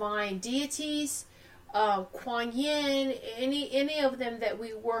the divine deities, Kuan Yin, any of them that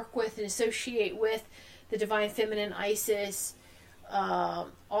we work with and associate with the divine feminine, Isis, all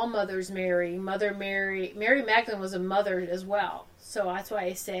mothers, Mary Magdalene was a mother as well. So that's why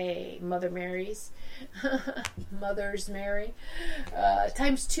I say Mother Mary's. Mothers Mary.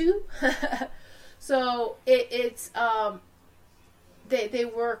 Times 2. So it's they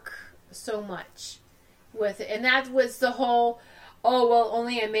work so much with it. And that was the whole,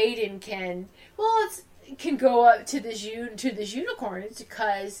 only a maiden can. Well, it can go up to this unicorn. It's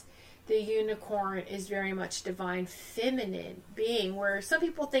because the unicorn is very much divine feminine being, where some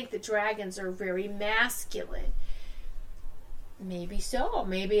people think that dragons are very masculine. Maybe so.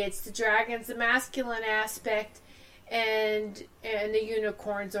 Maybe it's the dragons, the masculine aspect, and the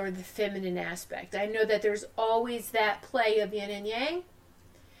unicorns are the feminine aspect. I know that there's always that play of yin and yang,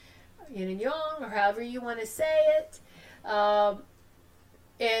 or however you want to say it.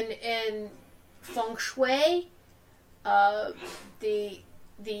 In feng shui,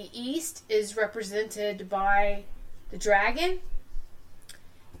 the east is represented by the dragon,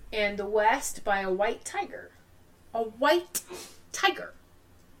 and the west by a white tiger. A white tiger.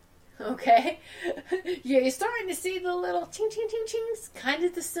 Okay? You're starting to see the little ching, ching, ching, chings, kind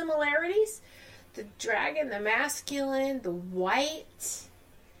of the similarities. The dragon, the masculine, the white,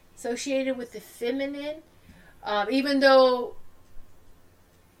 associated with the feminine. Even though,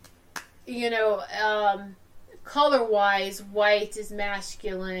 color-wise, white is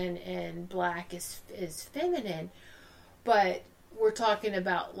masculine and black is feminine. But we're talking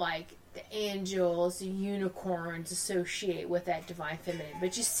about, like, the angels, the unicorns associate with that divine feminine.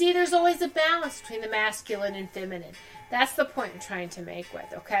 But you see, there's always a balance between the masculine and feminine. That's the point I'm trying to make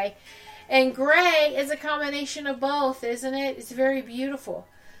with, okay? And gray is a combination of both, isn't it? It's very beautiful.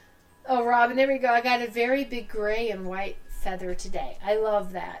 Oh, Robin, there we go. I got a very big gray and white feather today. I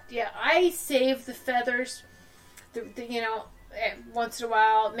love that. Yeah, I save the feathers. once in a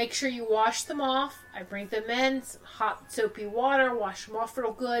while, make sure you wash them off. I bring them in, some hot soapy water, wash them off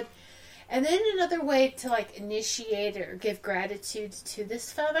real good. And then another way to like initiate or give gratitude to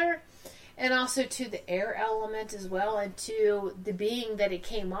this feather, and also to the air element as well, and to the being that it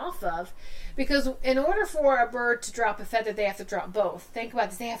came off of. Because in order for a bird to drop a feather, they have to drop both. Think about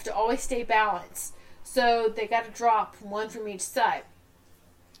this. They have to always stay balanced. So they got to drop one from each side.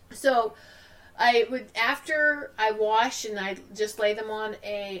 So after I wash, and I just lay them on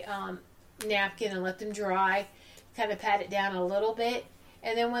a napkin and let them dry, kind of pat it down a little bit.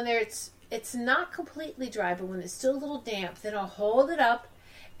 And then when it's not completely dry, but when it's still a little damp, then I'll hold it up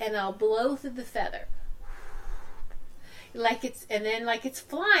and I'll blow through the feather. Like it's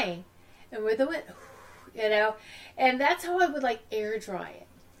flying. And with the wind, and that's how I would like air dry it.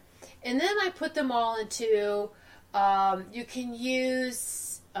 And then I put them all into, you can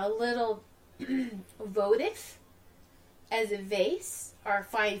use a little votive as a vase, or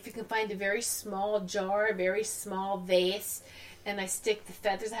if you can find a very small jar, a very small vase, and I stick the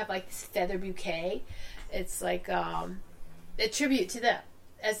feathers. I have like this feather bouquet. It's like a tribute to them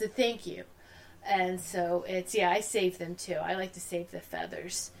as a thank you. And so I save them too. I like to save the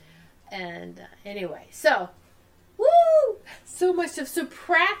feathers. And anyway, so, woo! So much stuff. So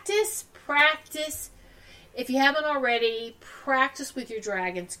practice. If you haven't already, practice with your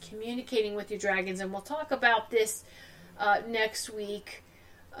dragons, communicating with your dragons. And we'll talk about this next week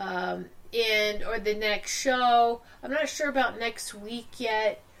or the next show. I'm not sure about next week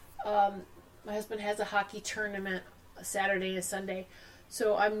yet. My husband has a hockey tournament Saturday and Sunday.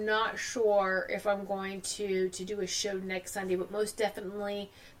 So I'm not sure if I'm going to do a show next Sunday, but most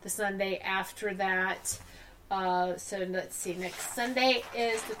definitely the Sunday after that. So let's see, next Sunday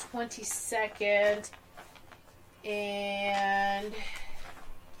is the 22nd, and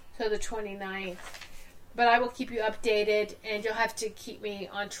so the 29th. But I will keep you updated, and you'll have to keep me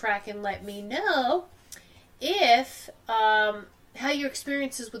on track and let me know if how your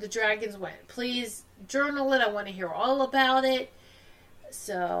experiences with the dragons went. Please journal it. I want to hear all about it.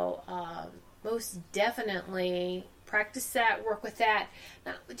 So, most definitely practice that, work with that.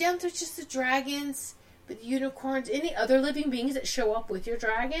 Now, down to just the dragons, but the unicorns, any other living beings that show up with your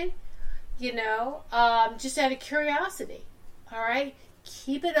dragon, just out of curiosity. All right?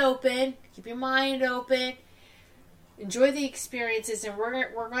 Keep it open. Keep your mind open. Enjoy the experiences, and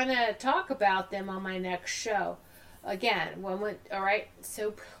we're going to talk about them on my next show. Again, all right?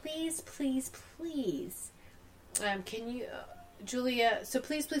 So, please, can you... Julia, so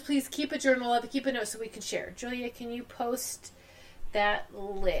please keep a journal of it, keep a note so we can share. Julia, can you post that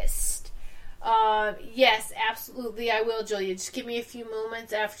list? Yes, absolutely, I will, Julia. Just give me a few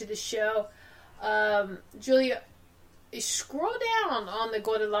moments after the show. Julia, scroll down on the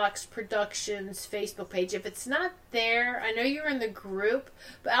Goldilocks Productions Facebook page. If it's not there, I know you're in the group,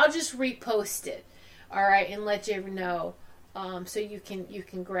 but I'll just repost it, all right, and let you know, so you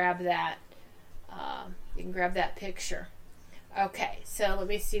can grab that. You can grab that picture. Okay, so let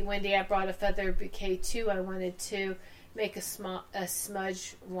me see. Wendy, I brought a feather bouquet too. I wanted to make a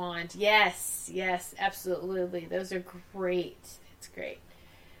smudge wand. Yes, absolutely. Those are great. It's great.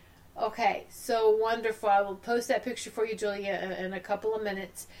 Okay, so wonderful. I will post that picture for you, Julia, in a couple of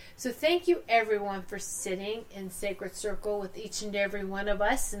minutes. So thank you, everyone, for sitting in Sacred Circle with each and every one of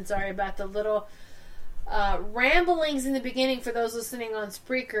us. And sorry about the little ramblings in the beginning for those listening on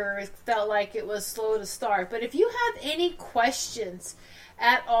Spreaker. It felt like it was slow to start. But if you have any questions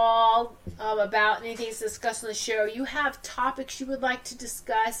at all about anything that's discussed on the show, you have topics you would like to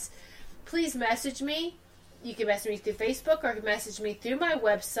discuss, please message me. You can message me through Facebook, or you can message me through my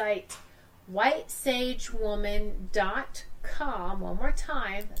website, whitesagewoman.com. One more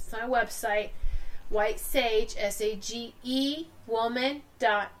time, that's my website, whitesage, S-A-G-E,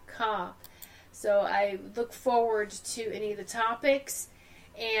 woman.com. So I look forward to any of the topics.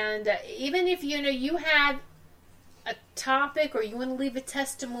 And even if you had a topic, or you want to leave a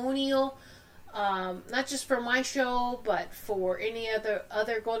testimonial, not just for my show, but for any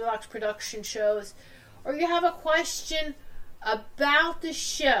other Goldilocks production shows, or you have a question about the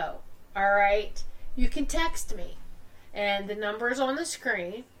show, all right, you can text me. And the number is on the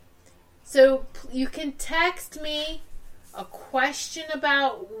screen. So you can text me a question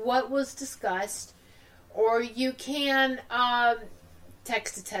about what was discussed, or you can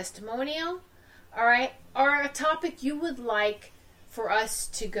text a testimonial, all right, or a topic you would like for us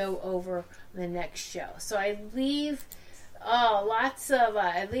to go over on the next show. So I leave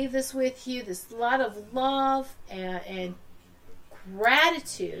I leave this with you, this lot of love and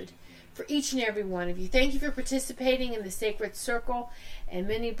gratitude for each and every one of you. Thank you for participating in the Sacred Circle, and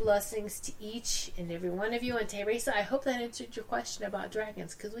many blessings to each and every one of you. And Teresa, I hope that answered your question about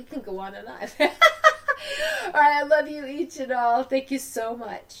dragons, because we can go on and on. All right, I love you each and all. Thank you so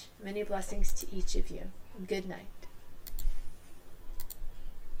much. Many blessings to each of you. Good night.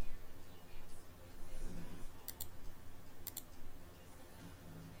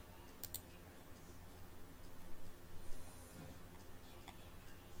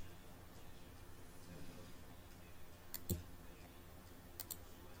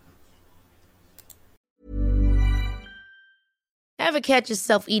 Ever catch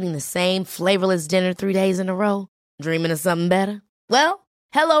yourself eating the same flavorless dinner 3 days in a row? Dreaming of something better? Well,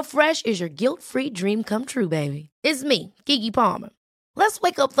 HelloFresh is your guilt-free dream come true, baby. It's me, Keke Palmer. Let's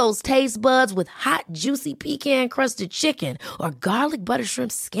wake up those taste buds with hot, juicy pecan-crusted chicken or garlic butter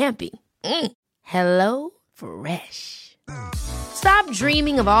shrimp scampi. Hello Fresh. Stop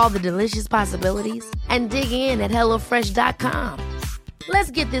dreaming of all the delicious possibilities and dig in at HelloFresh.com.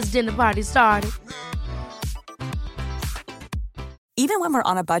 Let's get this dinner party started. Even when we're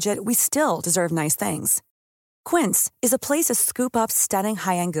on a budget, we still deserve nice things. Quince is a place to scoop up stunning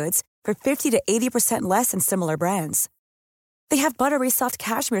high-end goods for 50 to 80% less than similar brands. They have buttery soft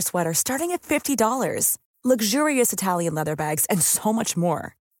cashmere sweaters starting at $50, luxurious Italian leather bags, and so much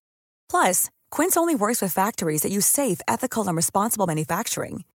more. Plus, Quince only works with factories that use safe, ethical, and responsible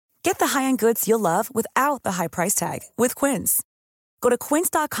manufacturing. Get the high-end goods you'll love without the high price tag with Quince. Go to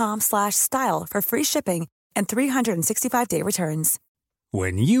quince.com/style for free shipping and 365-day returns.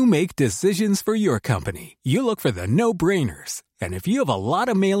 When you make decisions for your company, you look for the no-brainers. And if you have a lot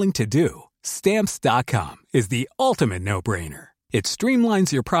of mailing to do, Stamps.com is the ultimate no-brainer. It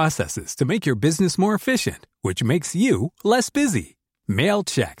streamlines your processes to make your business more efficient, which makes you less busy. Mail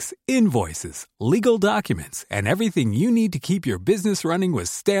checks, invoices, legal documents, and everything you need to keep your business running with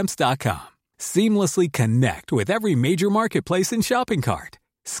Stamps.com. Seamlessly connect with every major marketplace and shopping cart.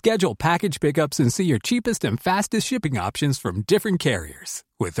 Schedule package pickups and see your cheapest and fastest shipping options from different carriers,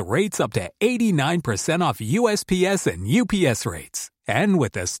 with rates up to 89% off USPS and UPS rates. And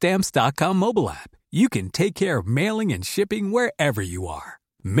with the Stamps.com mobile app, you can take care of mailing and shipping wherever you are.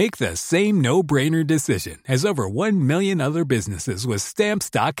 Make the same no-brainer decision as over 1 million other businesses with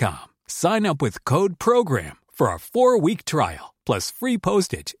Stamps.com. Sign up with code PROGRAM for a 4-week trial, plus free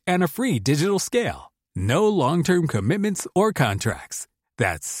postage and a free digital scale. No long-term commitments or contracts.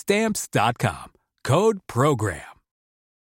 That's Stamps.com. Code PROGRAM.